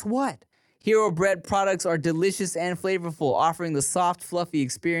guess what? Hero Bread products are delicious and flavorful, offering the soft, fluffy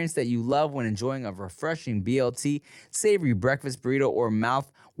experience that you love when enjoying a refreshing BLT, savory breakfast burrito, or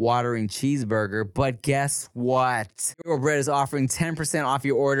mouth-watering cheeseburger. But guess what? Hero Bread is offering 10% off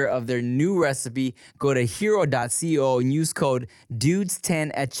your order of their new recipe. Go to hero.co and use code DUDES10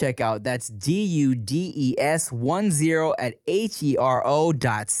 at checkout. That's DUDES10 at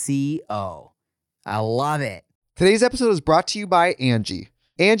HERO.co. I love it. Today's episode is brought to you by Angie.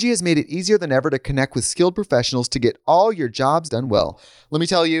 Angie has made it easier than ever to connect with skilled professionals to get all your jobs done well. Let me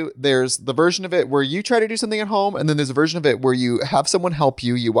tell you, there's the version of it where you try to do something at home, and then there's a version of it where you have someone help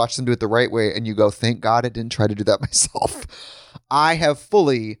you, you watch them do it the right way, and you go, thank God I didn't try to do that myself. I have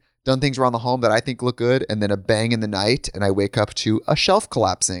fully done things around the home that I think look good, and then a bang in the night, and I wake up to a shelf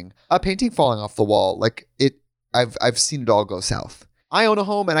collapsing, a painting falling off the wall. I've seen it all go south. I own a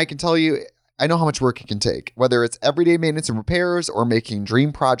home, and I can tell you, I know how much work it can take. Whether it's everyday maintenance and repairs or making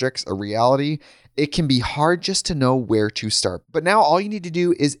dream projects a reality, it can be hard just to know where to start. But now all you need to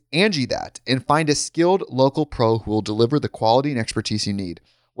do is Angie that and find a skilled local pro who will deliver the quality and expertise you need.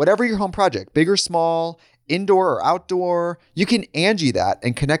 Whatever your home project, big or small, indoor or outdoor, you can Angie that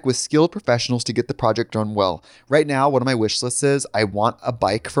and connect with skilled professionals to get the project done well. Right now, one of my wish lists is I want a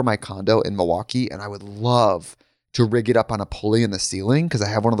bike for my condo in Milwaukee, and I would love to rig it up on a pulley in the ceiling because I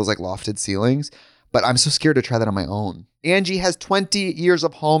have one of those like lofted ceilings, but I'm so scared to try that on my own. Angie has 20 years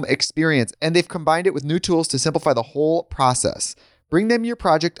of home experience, and they've combined it with new tools to simplify the whole process. Bring them your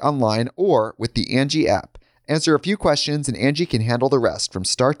project online or with the Angie app. Answer a few questions and Angie can handle the rest from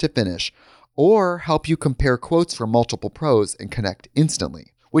start to finish, or help you compare quotes from multiple pros and connect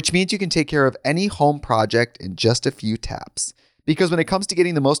instantly, which means you can take care of any home project in just a few taps. Because when it comes to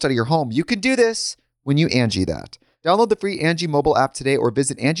getting the most out of your home, you can do this when you Angie that. Download the free Angie mobile app today or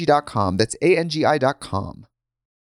visit Angie.com. That's ANGI.com.